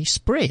actually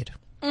spread.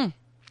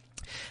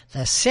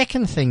 The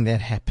second thing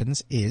that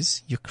happens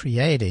is you're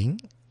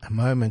creating a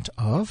moment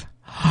of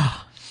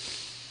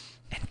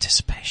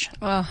anticipation.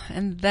 Well,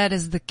 and that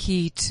is the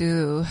key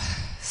to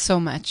so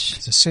much.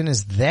 So as soon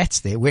as that's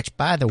there, which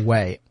by the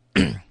way,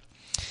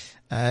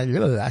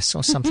 I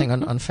saw something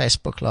on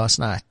Facebook last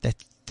night that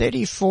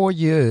 34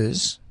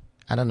 years,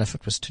 I don't know if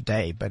it was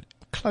today, but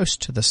close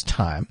to this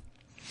time,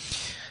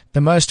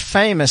 the most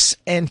famous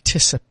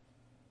anticipation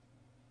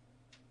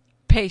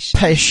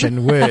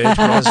word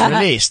was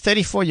released.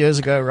 34 years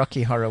ago,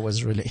 Rocky Horror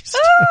was released.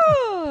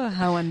 Oh,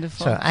 how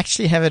wonderful. So I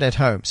actually have it at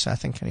home, so I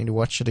think I need to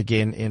watch it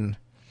again in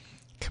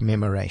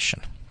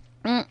commemoration.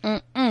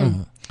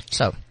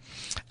 So,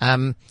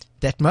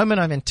 that moment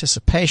of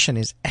anticipation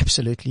is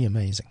absolutely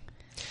amazing.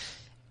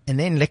 And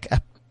then lick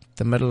up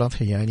the middle of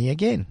her yoni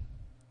again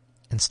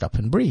and stop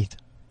and breathe.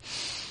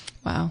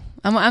 Wow.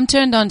 I'm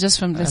turned on just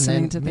from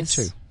listening to me this.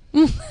 too.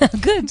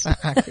 Good.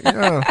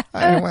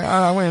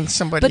 I want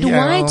somebody. But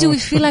why do we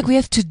feel like we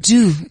have to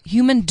do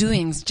human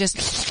doings?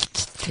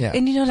 Just, Yeah.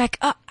 and like,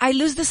 I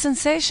lose the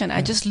sensation.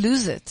 I just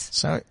lose it.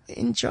 So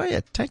enjoy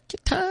it. Take your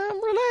time.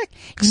 Relax.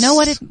 You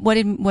know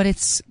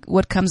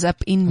what comes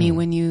up in me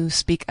when you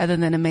speak other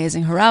than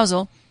amazing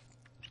arousal,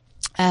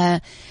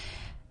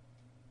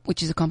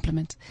 which is a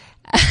compliment.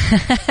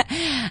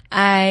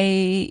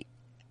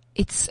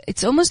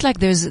 It's almost like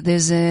there's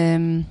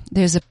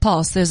a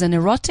pulse. There's an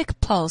erotic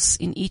pulse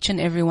in each and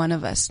every one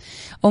of us.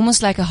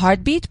 Almost like a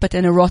heartbeat, but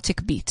an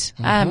erotic beat.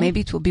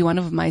 Maybe it will be one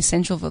of my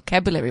essential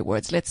vocabulary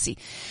words. Let's see.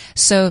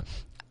 So,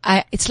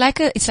 it's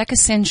like a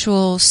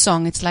sensual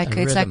song. It's like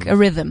a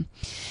rhythm.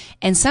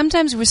 And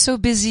sometimes we're so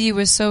busy,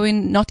 we're so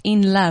not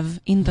in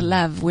the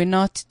love. We're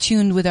not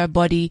tuned with our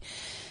body.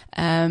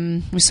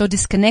 We're so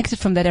disconnected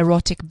from that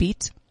erotic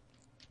beat.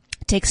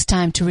 It takes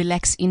time to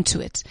relax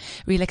into it.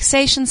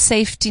 Relaxation,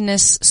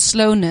 safetiness,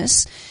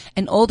 slowness,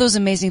 and all those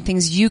amazing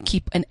things you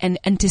keep an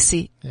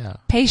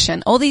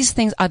anticipation. All these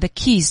things are the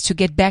keys to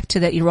get back to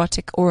that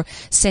erotic or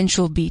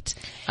sensual beat.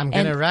 I'm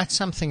going to write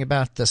something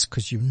about this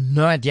because you've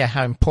no idea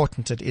how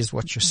important it is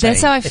what you're saying.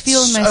 That's how I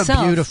feel myself. It's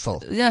so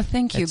beautiful. Yeah,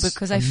 thank you, It's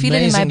because I feel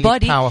it in my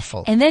body.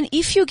 Powerful. And then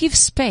if you give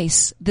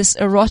space, this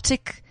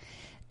erotic,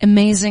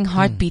 amazing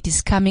heartbeat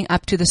is coming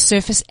up to the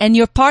surface and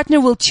your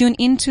partner will tune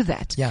into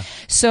that. Yeah.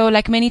 So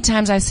like many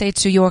times I say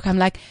to York, I'm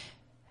like,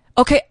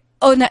 okay,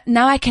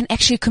 now I can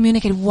actually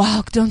communicate.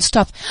 Wow, don't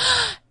stop.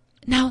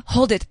 Now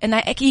hold it. And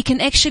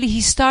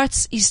he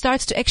starts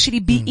to actually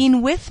be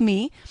in with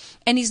me.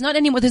 And he's not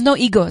anymore, there's no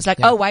ego. It's like,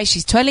 why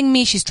she's telling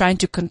me, she's trying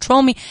to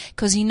control me,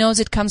 because he knows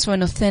it comes from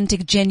an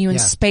authentic, genuine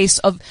space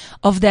of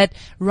that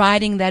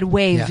riding that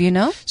wave, you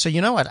know? So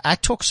you know what? I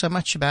talk so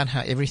much about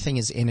how everything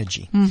is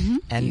energy.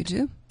 And you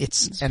do.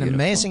 It's an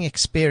amazing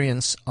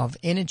experience of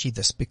energy,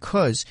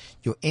 because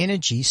your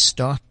energies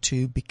start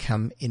to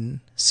become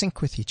in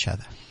sync with each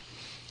other.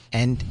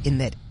 And in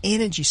that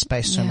energy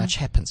space, so much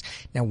happens.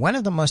 Now, one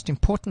of the most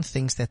important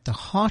things that the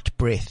heart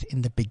breath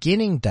in the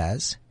beginning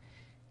does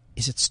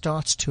is it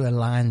starts to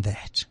align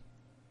that.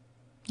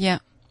 Yeah.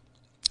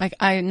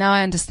 Now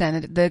I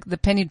understand it. The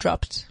penny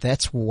dropped.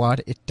 That's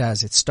what it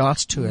does. It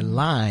starts to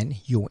align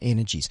your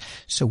energies.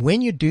 So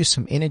when you do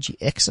some energy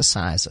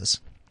exercises,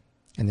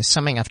 and there's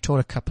something I've taught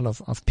a couple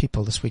of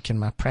people this week in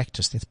my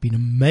practice that's been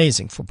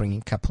amazing for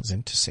bringing couples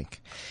into sync.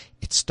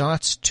 It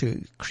starts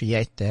to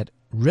create that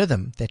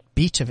rhythm, that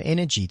beat of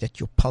energy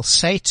that you're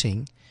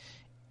pulsating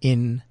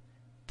in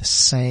the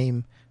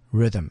same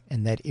rhythm.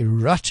 And that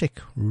erotic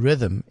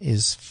rhythm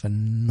is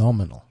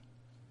phenomenal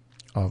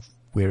of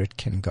where it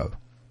can go.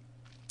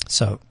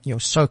 So you're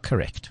so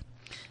correct.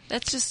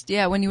 That's just,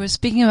 when you were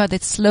speaking about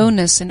that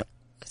slowness, and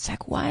it's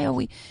like, why are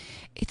we,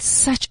 it's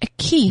such a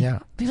key. Yeah.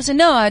 People say,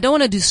 no, I don't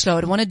want to do slow.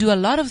 I want to do a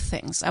lot of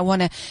things. I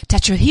want to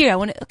touch her here.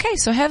 Okay,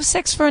 so have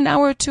sex for an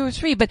hour or 2 or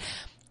 3, but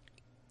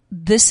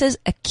this is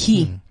a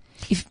key.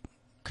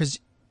 Because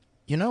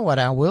you know what?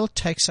 Our world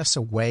takes us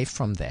away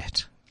from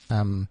that,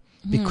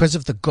 because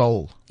of the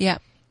goal. Yeah.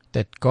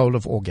 That goal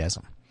of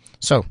orgasm.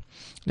 So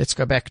let's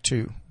go back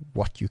to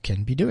what you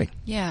can be doing.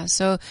 Yeah.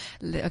 So,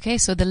 okay.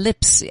 So the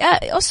lips. Yeah.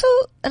 Also,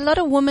 a lot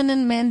of women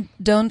and men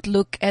don't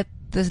look at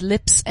the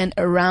lips and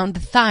around the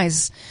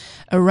thighs,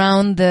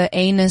 around the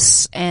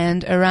anus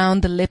and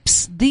around the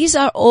lips. These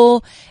are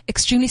all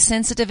extremely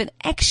sensitive and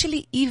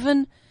actually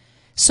even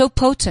so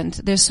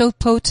potent. They're so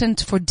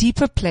potent for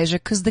deeper pleasure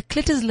because the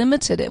clit is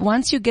limited.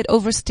 Once you get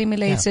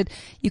overstimulated,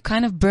 you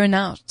kind of burn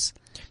out.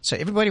 So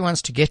everybody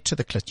wants to get to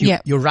the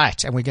clit. You're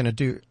right. And we're going to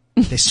do,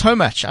 there's so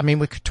much. I mean,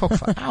 we could talk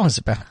for hours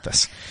about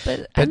this.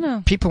 But I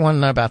know. People want to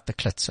know about the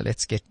clit. So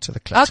let's get to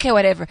the clit. Okay,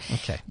 whatever.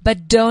 Okay.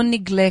 But don't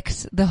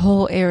neglect the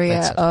whole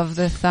area of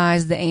the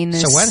thighs, the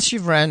anus. So once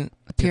you've run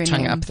your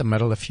tongue up the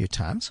middle a few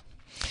times,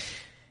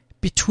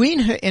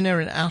 between her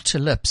inner and outer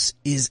lips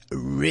is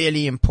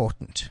really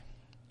important.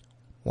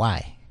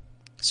 Why?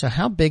 So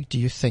how big do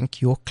you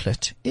think your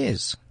clit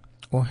is?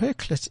 Or her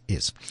clit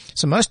is?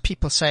 So most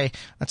people say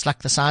it's like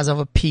the size of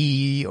a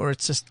pea or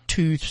it's just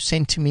 2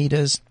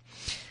 centimeters.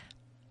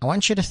 I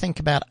want you to think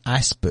about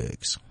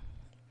icebergs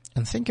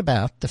and think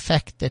about the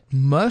fact that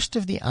most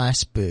of the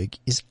iceberg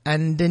is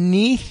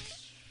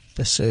underneath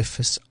the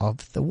surface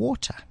of the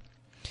water.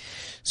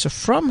 So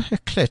from her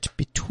clit,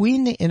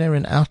 between the inner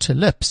and outer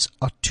lips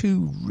are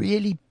 2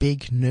 really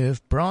big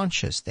nerve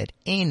branches that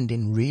end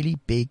in really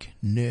big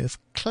nerve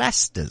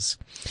clusters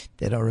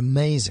that are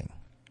amazing.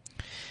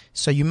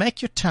 So you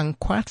make your tongue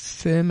quite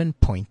firm and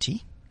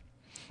pointy,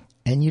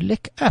 and you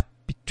lick up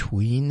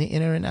between the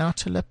inner and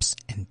outer lips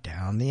and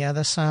down the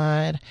other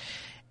side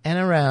and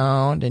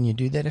around, and you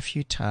do that a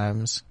few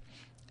times,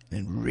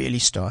 and it really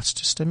starts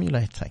to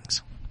stimulate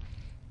things.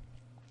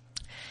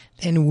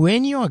 Then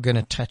when you are going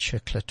to touch her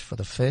clit for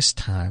the first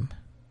time,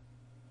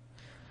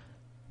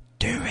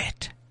 do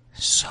it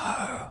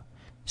so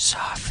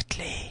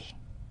softly.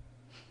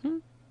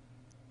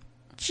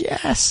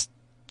 Just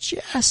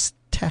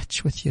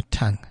touch with your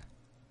tongue.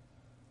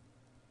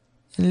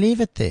 And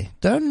leave it there.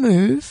 Don't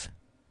move.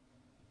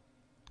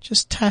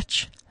 Just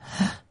touch.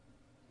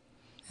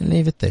 And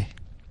leave it there.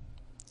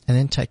 And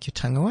then take your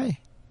tongue away.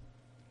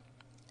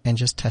 And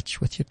just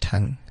touch with your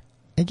tongue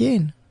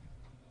again.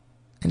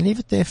 And leave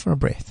it there for a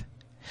breath.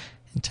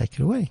 And take it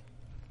away.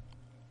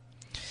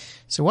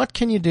 So what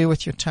can you do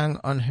with your tongue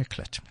on her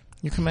clit?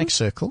 You can make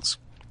circles.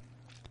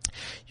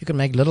 You can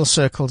make little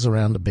circles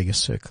around a bigger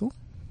circle.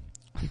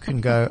 You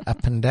can go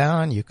up and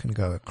down. You can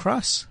go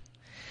across.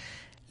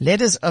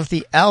 Letters of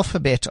the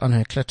alphabet on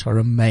her clit are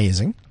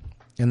amazing.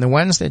 And the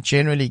ones that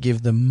generally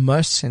give the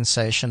most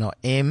sensation are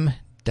M,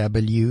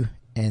 W,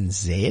 and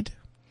Z.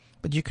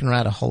 But you can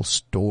write a whole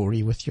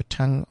story with your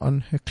tongue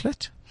on her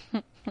clit.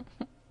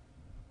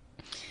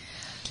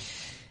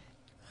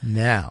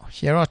 Now,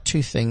 here are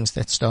 2 things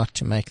that start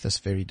to make this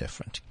very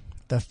different.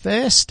 The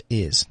first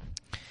is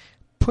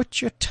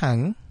put your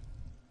tongue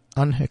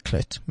on her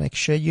clit. Make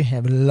sure you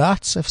have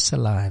lots of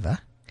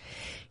saliva.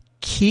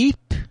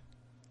 Keep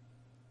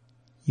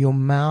your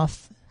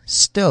mouth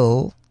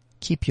still.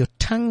 Keep your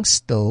tongue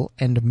still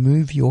and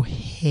move your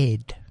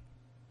head.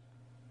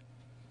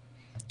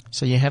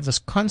 So you have this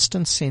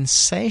constant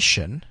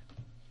sensation,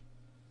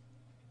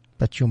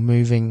 but you're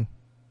moving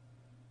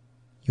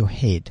your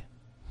head.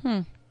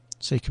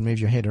 So you can move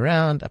your head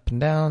around, up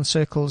and down,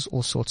 circles,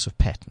 all sorts of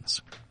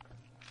patterns.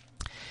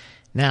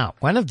 Now,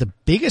 one of the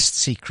biggest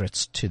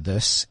secrets to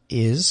this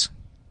is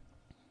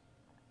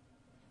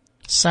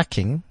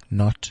sucking,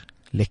 not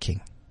licking.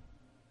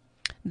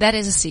 That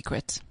is a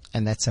secret.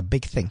 And that's a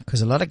big thing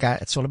because a lot of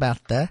guys, it's all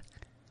about the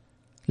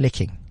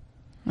licking.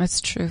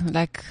 That's true.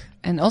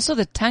 And also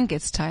the tongue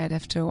gets tired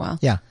after a while.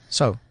 Yeah.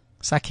 So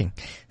sucking.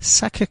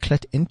 Suck her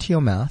clit into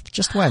your mouth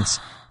just once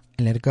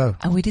and let it go.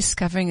 Are we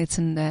discovering it's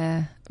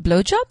a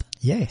blowjob?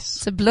 Yes.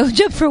 It's a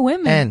blowjob for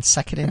women. And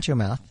suck it into your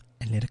mouth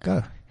and let it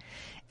go.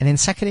 And then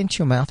suck it into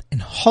your mouth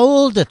and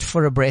hold it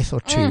for a breath or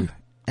 2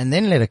 and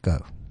then let it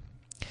go.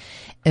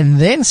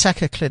 And then suck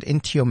her clit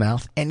into your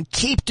mouth and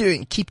keep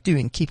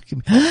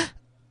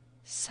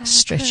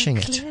stretching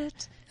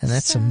it. And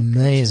that's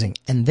amazing.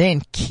 And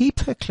then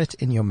keep her clit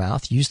in your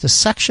mouth. Use the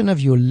suction of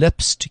your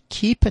lips to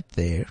keep it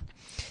there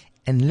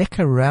and lick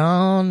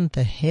around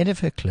the head of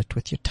her clit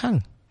with your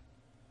tongue.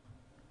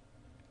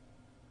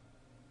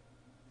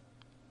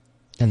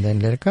 And then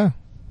let it go.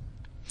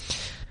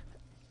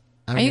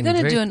 Are you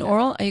going to do an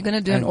oral? Are you going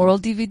to do an oral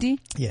DVD?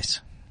 Yes.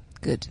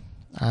 Good.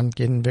 I'm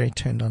getting very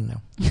turned on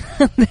now.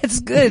 That's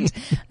good.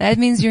 That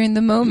means you're in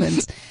the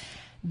moment.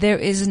 There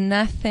is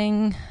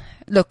nothing.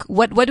 Look,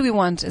 what do we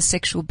want as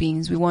sexual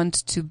beings? We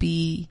want to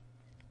be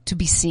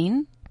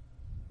seen.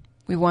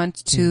 We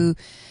want to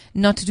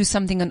not to do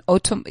something on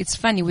auto. It's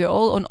funny. We're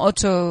all on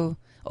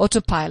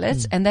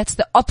autopilot, and that's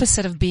the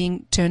opposite of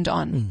being turned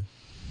on.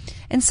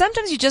 And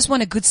sometimes you just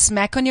want a good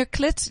smack on your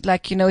clit,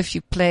 like, if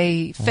you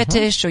play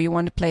fetish or you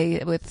want to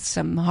play with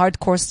some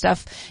hardcore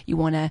stuff, you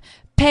want to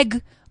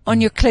peg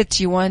on your clit,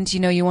 you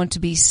want to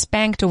be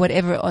spanked or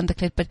whatever on the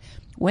clit. But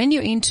when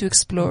you're into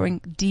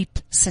exploring deep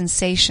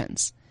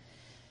sensations,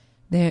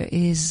 there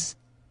is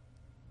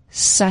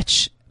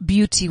such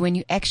beauty when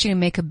you actually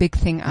make a big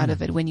thing out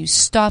of it, when you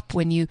stop,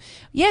 when you,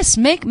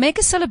 make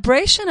a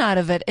celebration out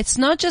of it. It's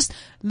not just,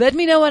 let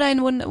me know what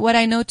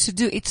I know to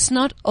do. It's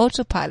not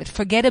autopilot.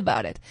 Forget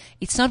about it.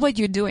 It's not what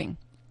you're doing.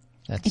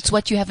 It's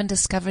what you haven't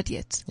discovered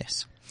yet.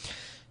 Yes.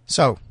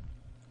 So,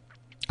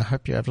 I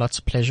hope you have lots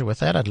of pleasure with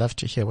that. I'd love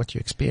to hear what you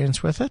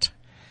experience with it.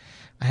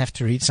 I have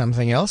to read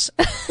something else,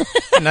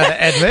 another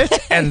advert,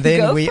 and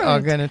then we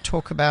are going to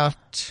talk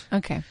about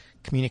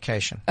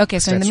communication. Okay,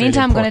 so in the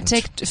meantime, I'm going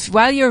to take,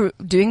 while you're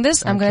doing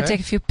this, I'm going to take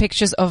a few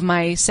pictures of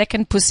my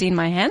second pussy in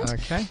my hand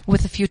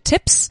with a few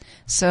tips.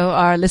 So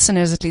our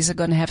listeners at least are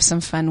going to have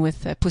some fun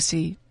with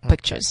pussy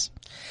pictures.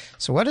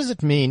 So what does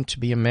it mean to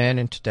be a man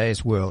in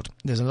today's world?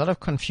 There's a lot of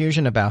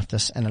confusion about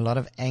this and a lot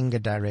of anger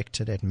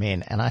directed at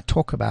men, and I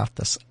talk about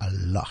this a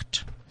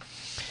lot.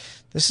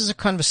 This is a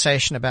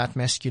conversation about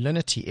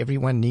masculinity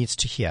everyone needs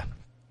to hear.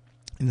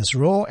 In this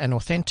raw and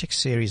authentic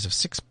series of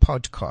 6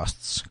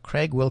 podcasts,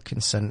 Craig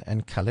Wilkinson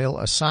and Khalil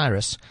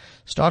Osiris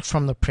start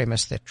from the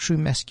premise that true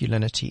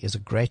masculinity is a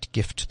great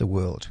gift to the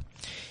world.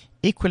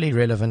 Equally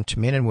relevant to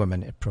men and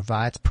women, it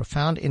provides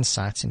profound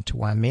insights into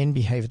why men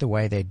behave the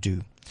way they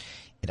do.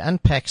 It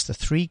unpacks the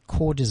 3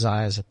 core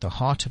desires at the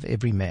heart of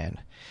every man,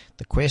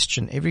 the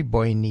question every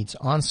boy needs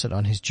answered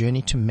on his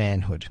journey to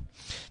manhood,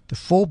 the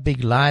 4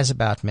 big lies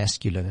about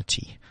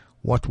masculinity,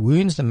 what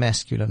wounds the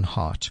masculine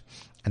heart,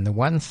 and the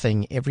one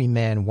thing every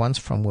man wants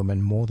from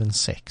women more than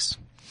sex.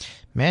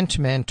 Man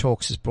to Man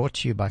Talks is brought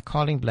to you by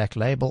Carling Black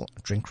Label.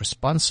 Drink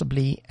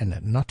responsibly and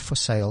not for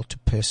sale to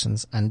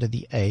persons under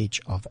the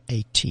age of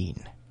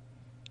 18.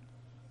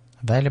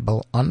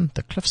 Available on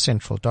the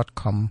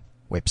cliffcentral.com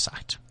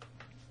website.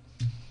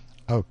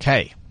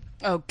 Okay.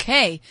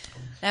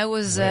 That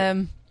was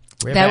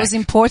was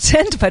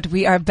important, but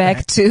we are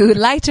back to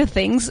lighter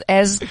things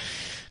as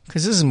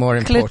because this is more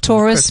important.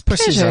 Clitoris because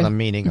pussies pleasure. are the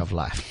meaning of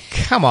life.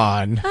 Come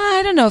on.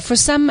 I don't know. For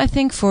some, I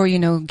think for,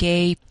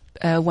 gay,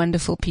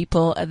 wonderful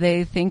people,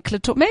 they think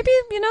clitoris, maybe,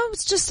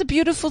 it's just a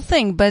beautiful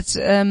thing. But,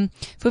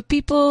 for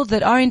people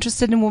that are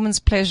interested in women's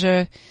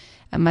pleasure,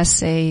 I must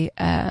say,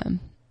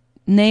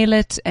 nail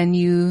it, and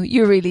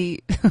you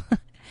really,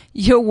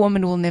 your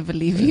woman will never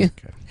leave you.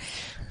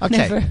 Okay.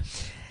 Never.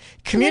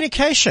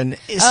 Communication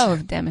is... Oh,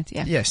 damn it,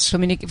 yeah. Yes.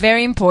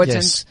 Very important.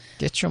 Yes.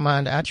 Get your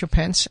mind out your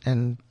pants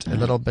and a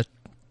little bit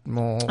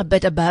more... A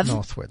bit above.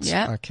 Northwards.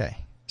 Yeah. Okay.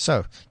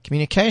 So,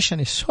 communication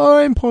is so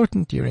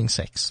important during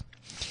sex.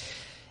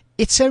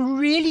 It's a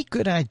really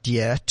good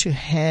idea to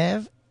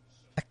have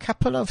a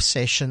couple of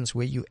sessions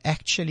where you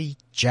actually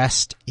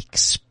just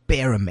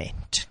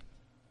experiment.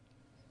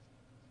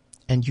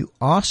 And you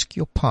ask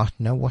your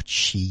partner what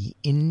she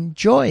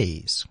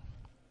enjoys.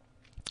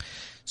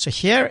 So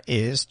here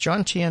is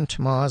John T. and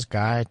Tamar's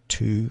guide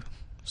to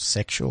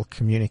sexual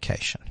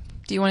communication.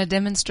 Do you want to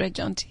demonstrate,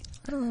 John T?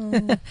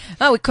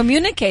 Oh, we're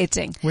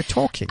communicating. We're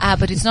talking.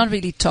 But it's not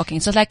really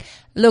talking. So it's like,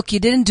 look, you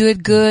didn't do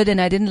it good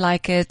and I didn't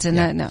like it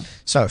and no.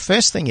 So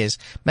first thing is,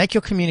 make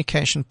your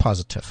communication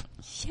positive.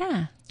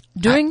 Yeah.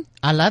 During?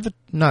 I love it.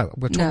 No,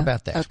 we'll talk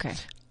about that. Okay.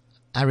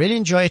 I really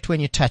enjoy it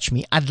when you touch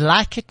me. I'd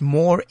like it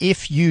more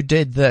if you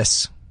did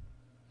this.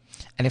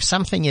 And if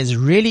something is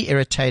really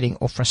irritating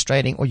or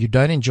frustrating or you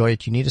don't enjoy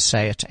it, you need to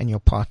say it and your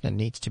partner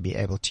needs to be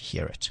able to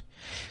hear it.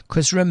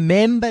 Because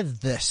remember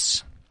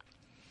this.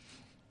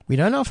 We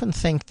don't often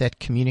think that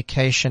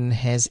communication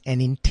has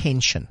an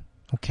intention.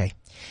 Okay.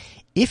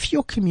 If the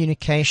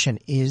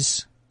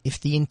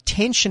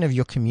intention of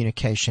your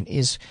communication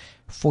is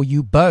for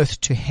you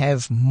both to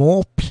have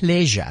more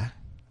pleasure,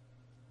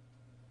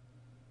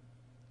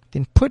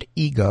 then put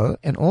ego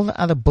and all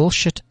the other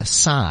bullshit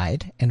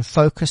aside and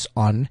focus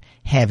on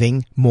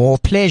having more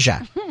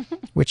pleasure,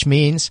 which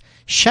means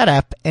shut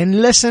up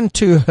and listen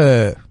to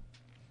her.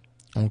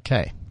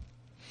 Okay.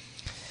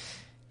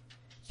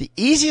 The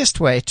easiest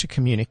way to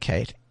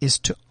communicate is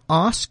to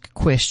ask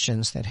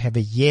questions that have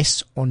a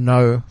yes or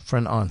no for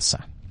an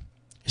answer.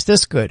 Is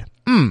this good?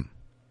 A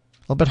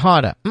little bit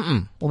harder. A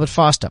little bit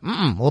faster.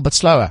 A little bit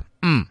slower.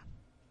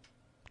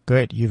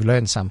 Good. You've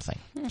learned something.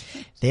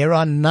 There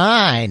are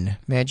 9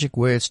 magic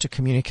words to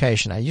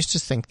communication. I used to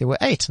think there were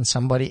 8, and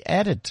somebody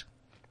added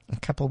a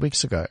couple of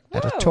weeks ago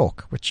at a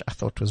talk, which I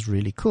thought was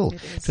really cool.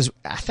 It was,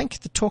 I think,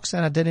 the talks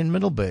that I did in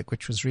Middelburg,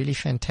 which was really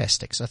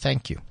fantastic. So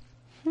thank you.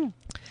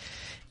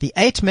 The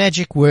 8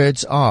 magic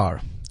words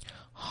are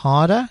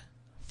harder,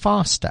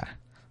 faster,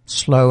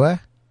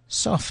 slower,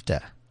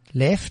 softer,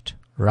 left,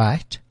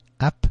 right,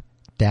 up,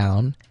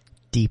 down,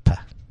 deeper.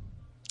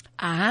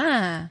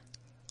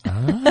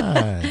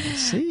 I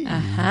see.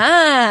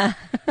 Aha.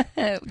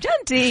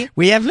 Janty.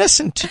 We have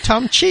listened to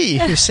Tom Chi,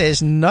 who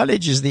says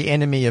knowledge is the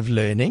enemy of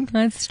learning.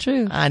 That's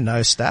true. I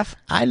know stuff.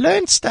 I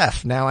learned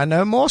stuff. Now I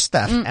know more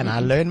stuff, and I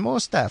learn more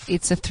stuff.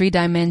 It's a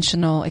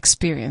 3-dimensional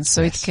experience,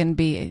 so Yes. it can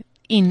be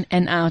in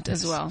and out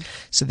as well.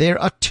 So there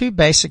are 2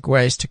 basic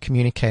ways to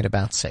communicate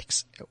about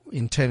sex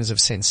in terms of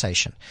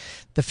sensation.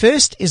 The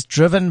first is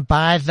driven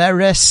by the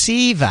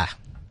receiver,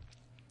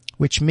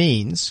 which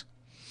means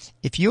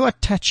if you are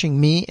touching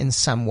me in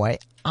some way,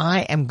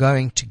 I am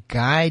going to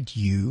guide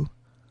you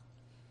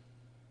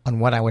on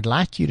what I would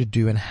like you to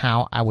do and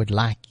how I would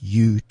like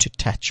you to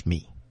touch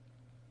me.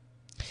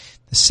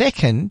 The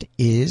second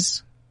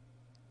is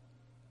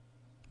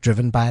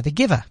driven by the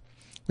giver,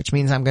 which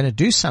means I'm going to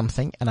do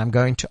something and I'm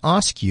going to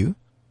ask you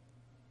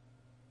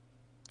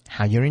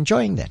how you're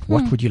enjoying that.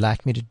 What would you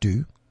like me to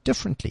do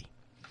differently?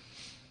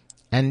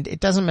 And it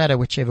doesn't matter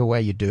whichever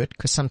way you do it,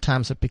 because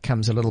sometimes it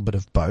becomes a little bit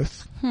of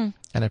both, and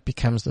it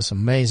becomes this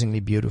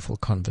amazingly beautiful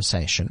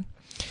conversation.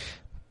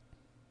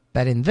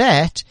 But in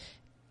that,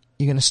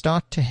 you're going to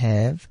start to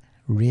have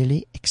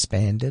really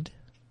expanded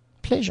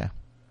pleasure.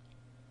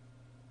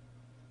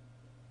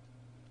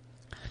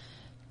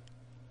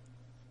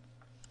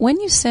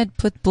 When you said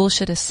put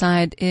bullshit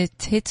aside, it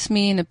hits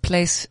me in a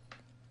place.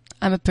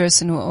 I'm a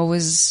person who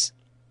always,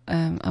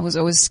 I was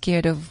always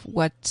scared of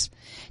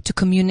to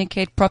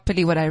communicate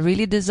properly what I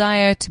really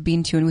desire, to be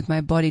in tune with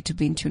my body, to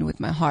be in tune with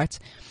my heart.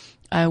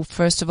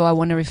 First of all, I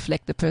want to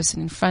reflect the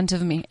person in front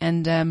of me.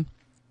 And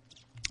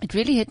it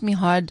really hit me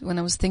hard when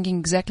I was thinking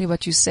exactly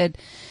what you said.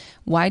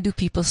 Why do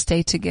people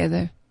stay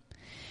together?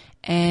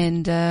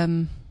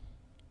 And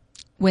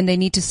when they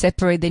need to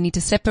separate, they need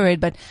to separate.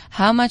 But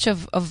how much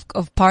of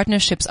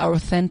partnerships are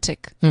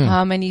authentic?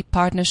 How many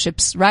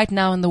partnerships right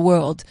now in the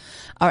world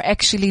are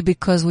actually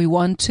because we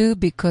want to,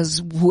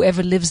 because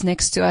whoever lives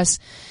next to us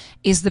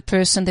is the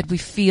person that we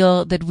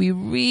feel that we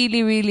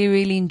really, really,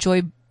 really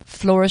enjoy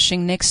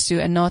flourishing next to,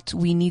 and not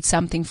we need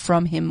something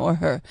from him or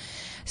her.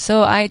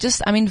 So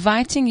I'm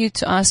inviting you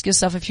to ask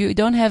yourself, if you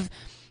don't have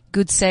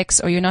good sex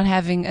or you're not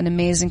having an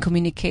amazing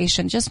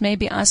communication, just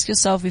maybe ask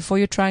yourself before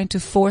you're trying to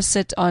force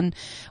it on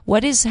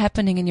what is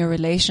happening in your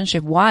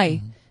relationship.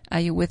 Why are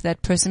you with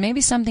that person?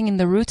 Maybe something in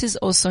the root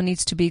also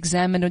needs to be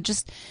examined or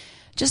just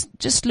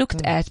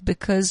looked at,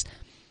 because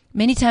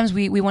many times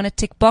we want to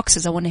tick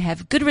boxes. I want to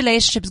have good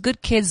relationships,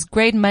 good kids,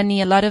 great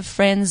money, a lot of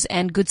friends,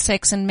 and good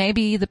sex. And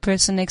maybe the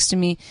person next to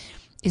me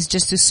is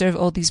just to serve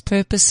all these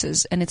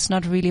purposes, and it's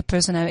not really a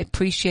person I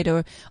appreciate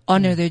or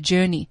honor their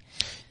journey.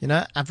 You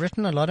know, I've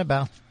written a lot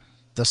about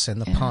this in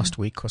the past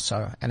week or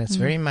so, and it's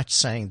very much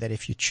saying that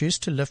if you choose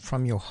to live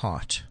from your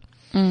heart,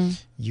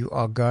 you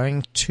are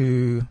going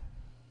to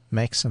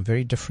make some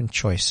very different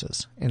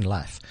choices in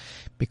life,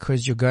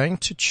 because you're going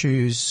to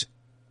choose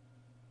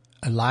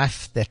a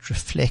life that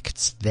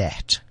reflects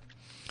that.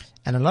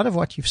 And a lot of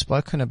what you've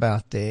spoken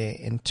about there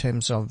in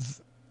terms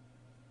of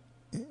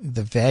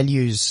the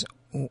values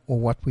or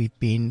what we've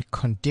been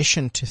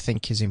conditioned to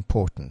think is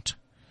important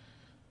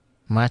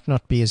might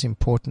not be as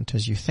important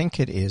as you think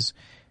it is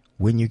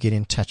when you get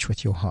in touch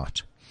with your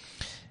heart.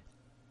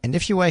 And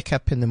if you wake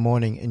up in the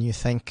morning and you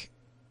think,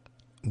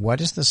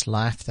 what is this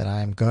life that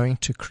I am going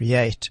to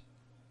create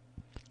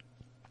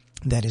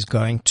that is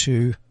going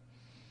to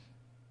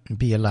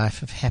be a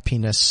life of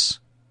happiness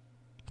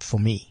for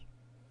me?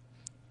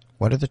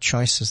 What are the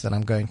choices that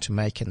I'm going to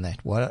make in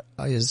that? What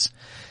is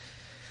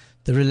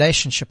the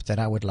relationship that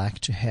I would like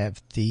to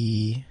have,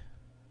 the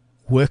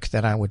work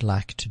that I would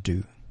like to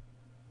do?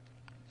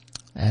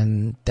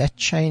 And that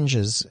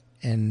changes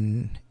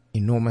an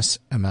enormous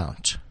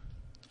amount.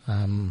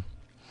 And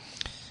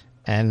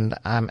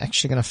I'm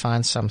actually going to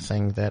find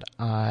something that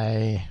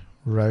I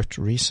wrote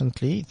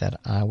recently that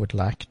I would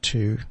like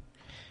to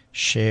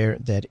share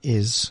that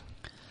is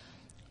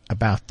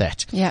about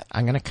that. Yeah.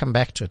 I'm going to come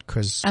back to it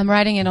because I'm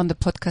writing it on the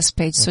podcast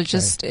page. So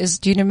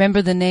do you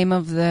remember the name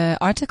of the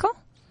article?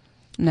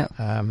 No.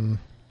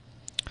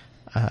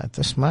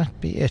 This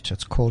might be it.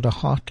 It's called A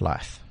Heart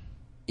Life.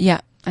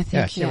 Yeah, I think.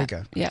 Yeah, here we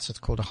go. Yeah. So it's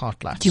called A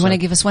Heart Life. Do you want to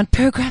give us one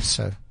paragraph?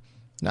 So,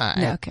 no,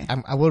 okay.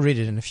 I will read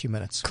it in a few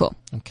minutes. Cool.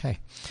 Okay.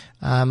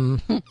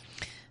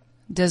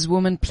 Does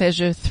woman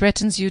pleasure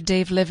threatens you,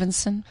 Dave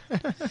Levinson?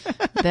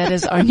 That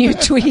is our new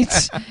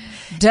tweet.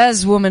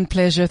 Does woman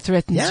pleasure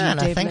threatens you, Dave Levinson? Yeah, and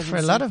I think for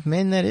a lot of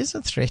men that is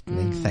a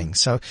threatening thing.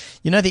 So,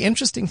 the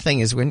interesting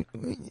thing is when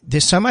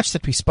there's so much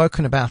that we've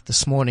spoken about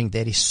this morning,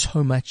 that is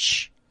so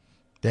much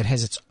that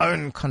has its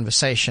own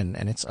conversation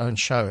and its own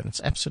show, and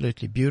it's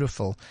absolutely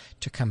beautiful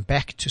to come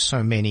back to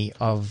so many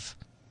of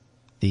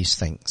these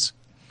things.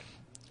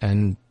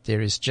 And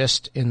there is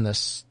just in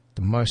this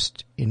the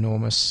most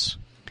enormous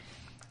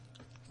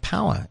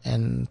power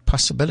and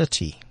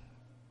possibility.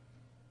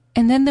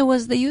 And then there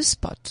was the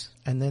U-spot.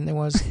 And then there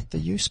was the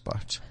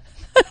U-spot.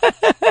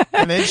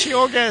 And then she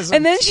orgasmed.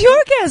 And then she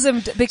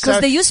orgasmed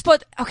because the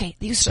U-spot, the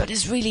U-spot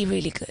is really,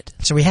 really good.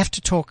 So we have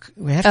to talk,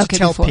 we have to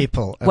tell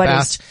people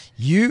about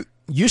you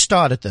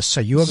started this,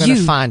 so you are going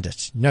to find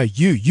it. No,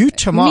 you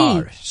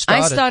tomorrow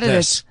I started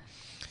this.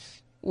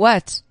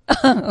 What?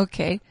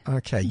 Okay.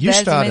 Okay, you That's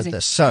started amazing.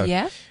 this. So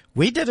Yeah.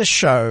 we did a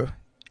show.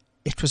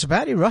 It was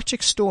about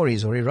erotic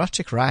stories or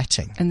erotic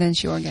writing. And then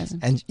she orgasmed.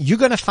 And you're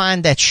going to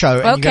find that show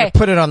and you're Okay. going to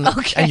put it on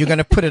Okay. and you're going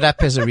to put it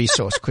up as a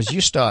resource because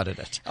you started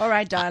it. All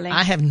right, darling.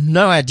 I have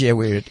no idea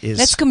where it is.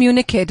 Let's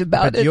communicate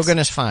about but it. you're going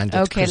to find it.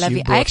 Okay, 'cause you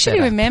lovely. brought I actually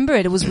that up. remember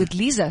it. It was with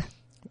Lisa.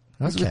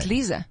 It was Okay. with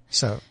Lisa.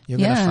 So you're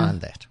going to Yeah.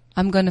 find that.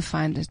 I'm going to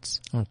find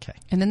it. Okay.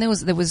 And then there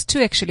was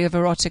two actually of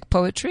erotic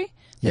poetry.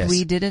 Yes.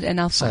 We did it,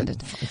 and I'll So find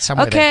it. it's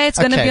somewhere Okay, there. it's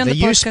going to Okay, be on the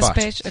podcast U-spot.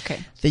 page. Okay.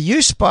 The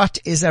U-spot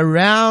is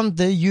around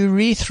the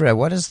urethra.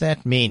 What does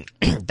that mean?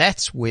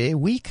 That's where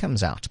wee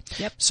comes out.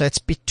 Yep. So it's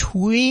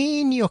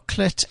between your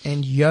clit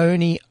and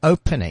yoni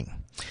opening.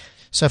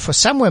 So for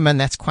some women,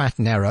 that's quite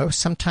narrow.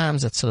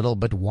 Sometimes it's a little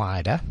bit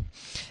wider.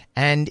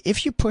 And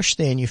if you push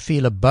there and you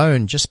feel a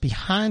bone just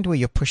behind where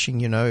you're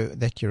pushing, you know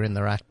that you're in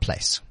the right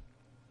place.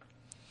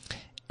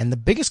 And the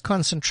biggest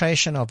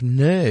concentration of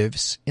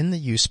nerves in the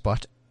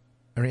U-spot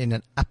are in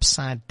an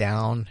upside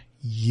down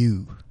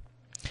U.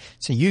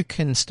 So you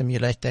can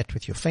stimulate that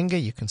with your finger,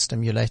 you can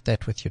stimulate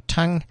that with your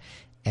tongue,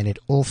 and it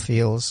all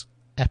feels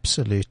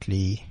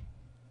absolutely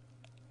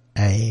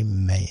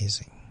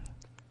amazing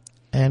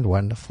and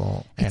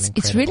wonderful and It's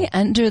incredible. really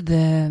under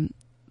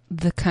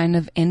the kind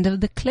of end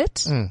of the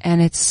clit, Mm.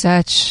 and it's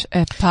such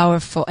a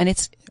powerful, and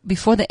it's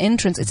before the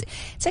entrance. It's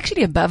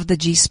actually above the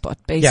G-spot,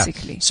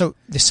 basically. Yeah. So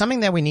there's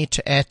something that we need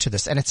to add to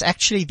this, and it's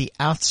actually the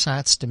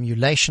outside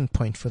stimulation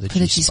point for the For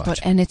the G-spot. G-spot,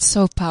 and it's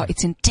so powerful.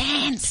 It's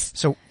intense.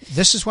 So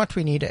this is what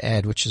we need to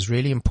add, which is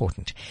really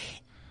important.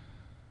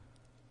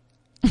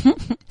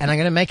 And I'm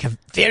going to make a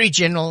very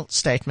general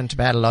statement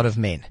about a lot of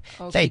men.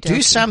 They do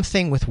Okey-dokey.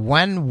 something with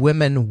one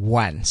woman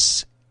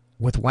once,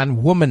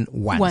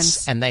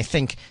 and they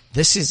think,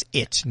 this is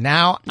it.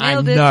 Now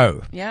Nailed I it.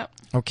 know. Yeah.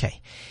 Okay.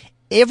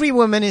 Every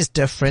woman is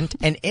different,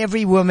 and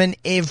every woman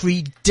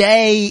every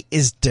day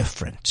is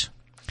different.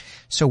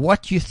 So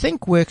what you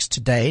think works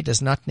today does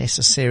not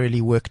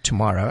necessarily work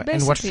tomorrow,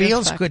 and what Basically a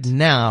feels fact. good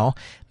now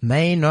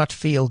may not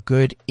feel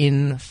good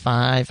in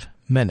 5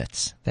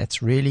 minutes.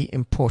 That's really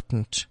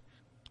important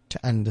to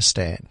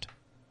understand.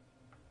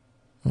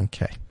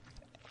 Okay.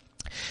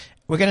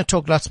 We're going to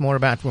talk lots more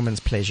about women's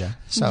pleasure.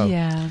 So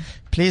yeah.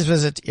 please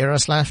visit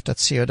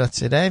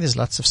eroslife.co.za. There's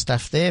lots of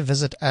stuff there.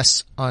 Visit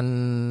us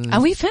on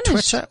Are we finished?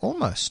 Twitter.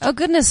 Almost. Oh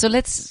goodness. So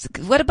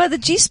what about the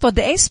G-spot,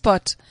 the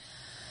A-spot?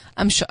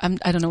 I'm sure,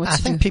 I don't know what I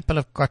to think do. people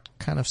have got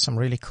kind of some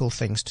really cool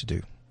things to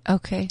do.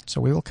 Okay. So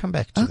we will come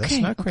back to this.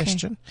 Okay, No okay,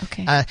 question.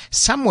 okay.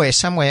 Somewhere,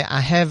 I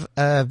have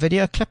a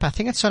video clip. I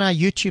think it's on our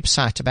YouTube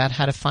site about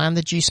how to find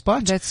the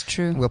G-spot. That's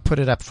true. We'll put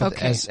it up for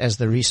Okay. as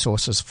the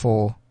resources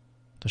for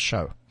the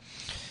show.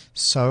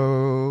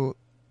 So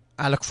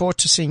I look forward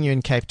to seeing you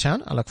in Cape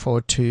Town. I look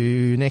forward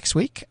to next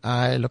week.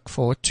 I look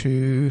forward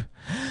to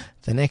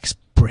the next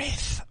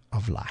breath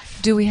of life.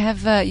 Do we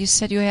have, you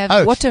said you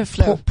have water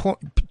flow.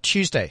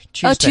 Tuesday.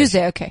 Oh,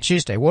 Tuesday, okay.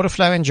 Tuesday. Water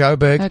flow in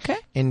Joburg Okay.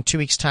 in 2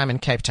 weeks' time in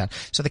Cape Town.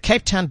 So the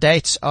Cape Town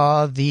dates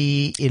are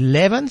the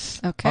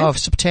 11th Okay. of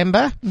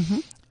September. Mm-hmm.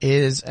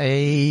 It's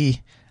a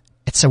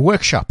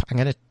workshop. I'm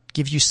going to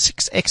give you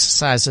 6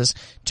 exercises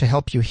to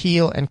help you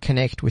heal and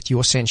connect with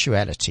your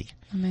sensuality.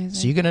 Amazing.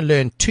 So you're going to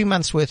learn 2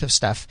 months worth of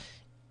stuff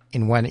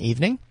in one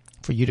evening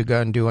for you to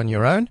go and do on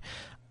your own.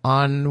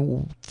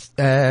 On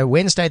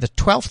Wednesday, the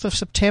 12th of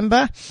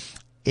September,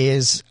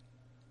 is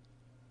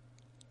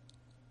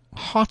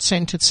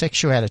heart-centered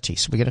sexuality.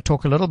 So we're going to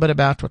talk a little bit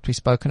about what we've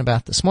spoken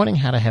about this morning,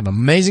 how to have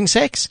amazing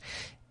sex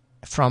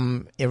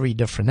from every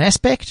different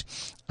aspect.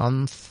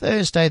 On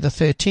Thursday, the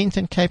 13th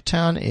in Cape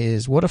Town,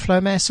 is water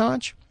flow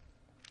massage.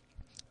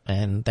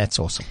 And that's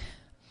awesome.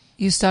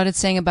 You started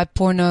saying about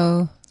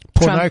Pornocchio.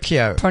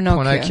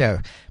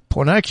 Pornocchio.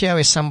 Pornocchio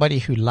is somebody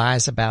who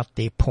lies about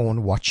their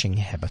porn watching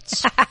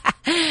habits.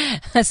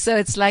 So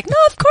it's like, no,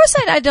 of course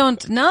I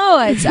don't. No,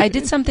 I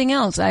did something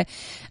else. I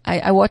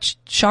watched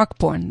shark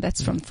porn.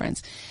 That's from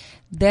Friends.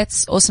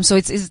 That's awesome. So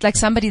it's like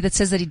somebody that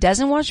says that he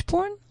doesn't watch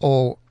porn?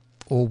 or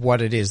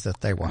what it is that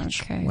they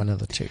watch. Okay. One of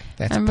the two.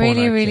 That's I'm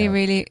really, Pornocchio. really,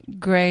 really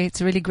great.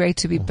 It's really great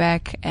to be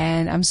back.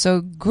 And I'm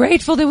so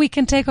grateful that we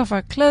can take off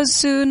our clothes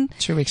soon.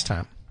 2 weeks'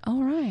 time.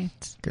 All right.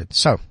 Good.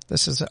 So,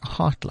 this is a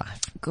heart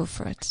life. Go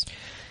for it.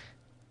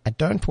 I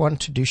don't want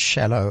to do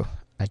shallow.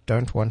 I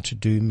don't want to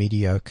do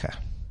mediocre.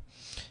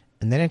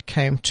 And then it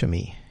came to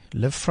me.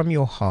 Live from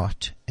your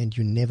heart and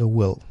you never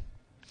will.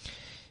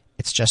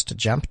 It's just a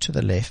jump to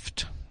the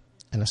left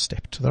and a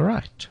step to the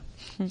right.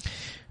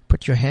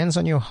 Put your hands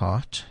on your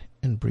heart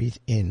and breathe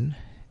in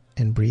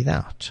and breathe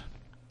out.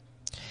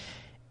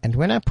 And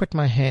when I put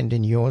my hand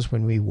in yours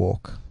when we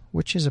walk,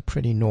 which is a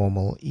pretty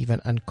normal,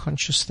 even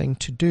unconscious thing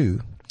to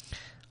do,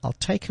 I'll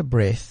take a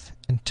breath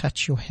and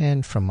touch your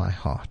hand from my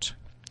heart.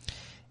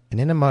 And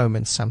in a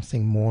moment,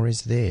 something more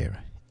is there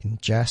in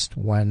just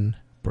one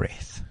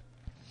breath.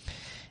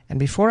 And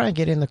before I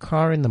get in the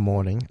car in the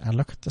morning, I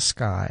look at the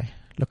sky,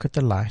 look at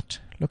the light,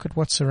 look at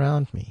what's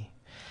around me,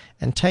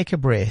 and take a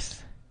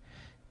breath,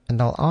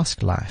 and I'll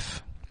ask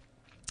life,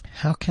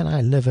 how can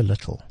I live a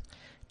little,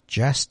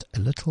 just a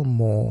little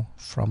more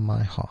from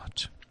my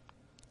heart?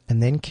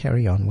 and then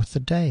carry on with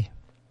the day.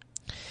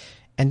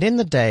 And in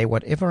the day,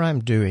 whatever I'm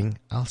doing,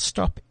 I'll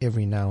stop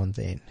every now and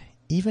then,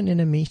 even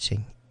in a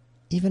meeting,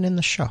 even in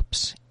the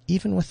shops,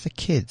 even with the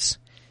kids,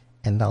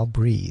 and I'll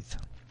breathe.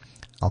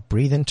 I'll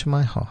breathe into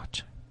my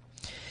heart.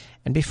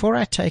 And before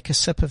I take a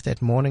sip of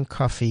that morning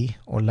coffee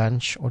or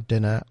lunch or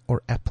dinner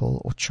or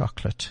apple or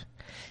chocolate,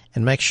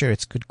 and make sure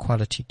it's good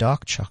quality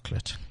dark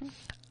chocolate,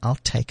 I'll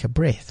take a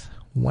breath,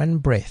 one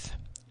breath,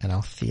 and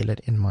I'll feel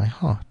it in my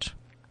heart.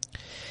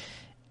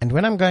 And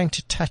when I'm going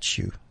to touch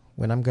you,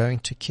 when I'm going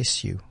to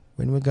kiss you,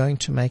 when we're going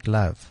to make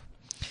love,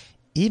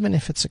 even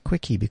if it's a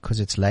quickie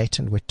because it's late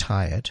and we're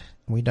tired,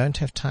 and we don't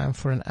have time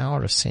for an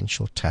hour of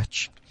sensual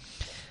touch,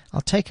 I'll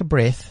take a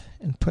breath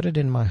and put it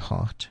in my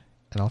heart,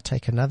 and I'll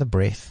take another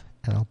breath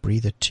and I'll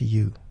breathe it to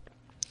you.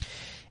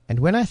 And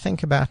when I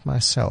think about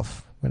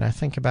myself, when I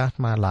think about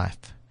my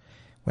life,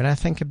 when I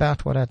think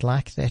about what I'd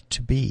like that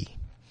to be,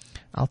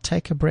 I'll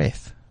take a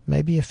breath,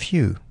 maybe a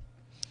few,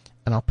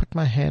 and I'll put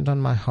my hand on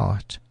my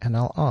heart and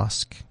I'll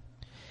ask,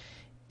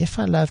 if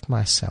I loved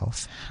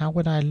myself, how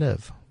would I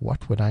live?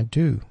 What would I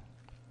do?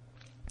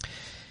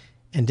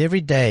 And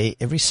every day,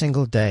 every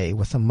single day,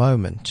 with a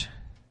moment,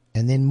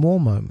 and then more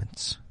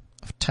moments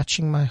of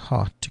touching my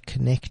heart to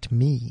connect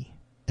me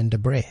and a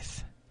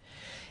breath,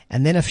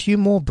 and then a few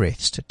more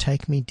breaths to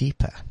take me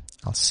deeper,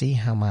 I'll see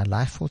how my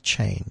life will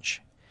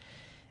change,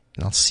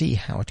 and I'll see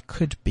how it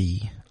could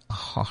be a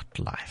heart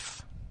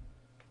life.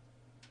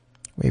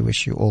 We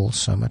wish you all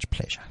so much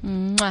pleasure.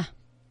 Mwah.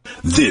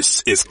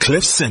 This is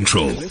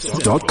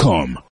CliffCentral.com.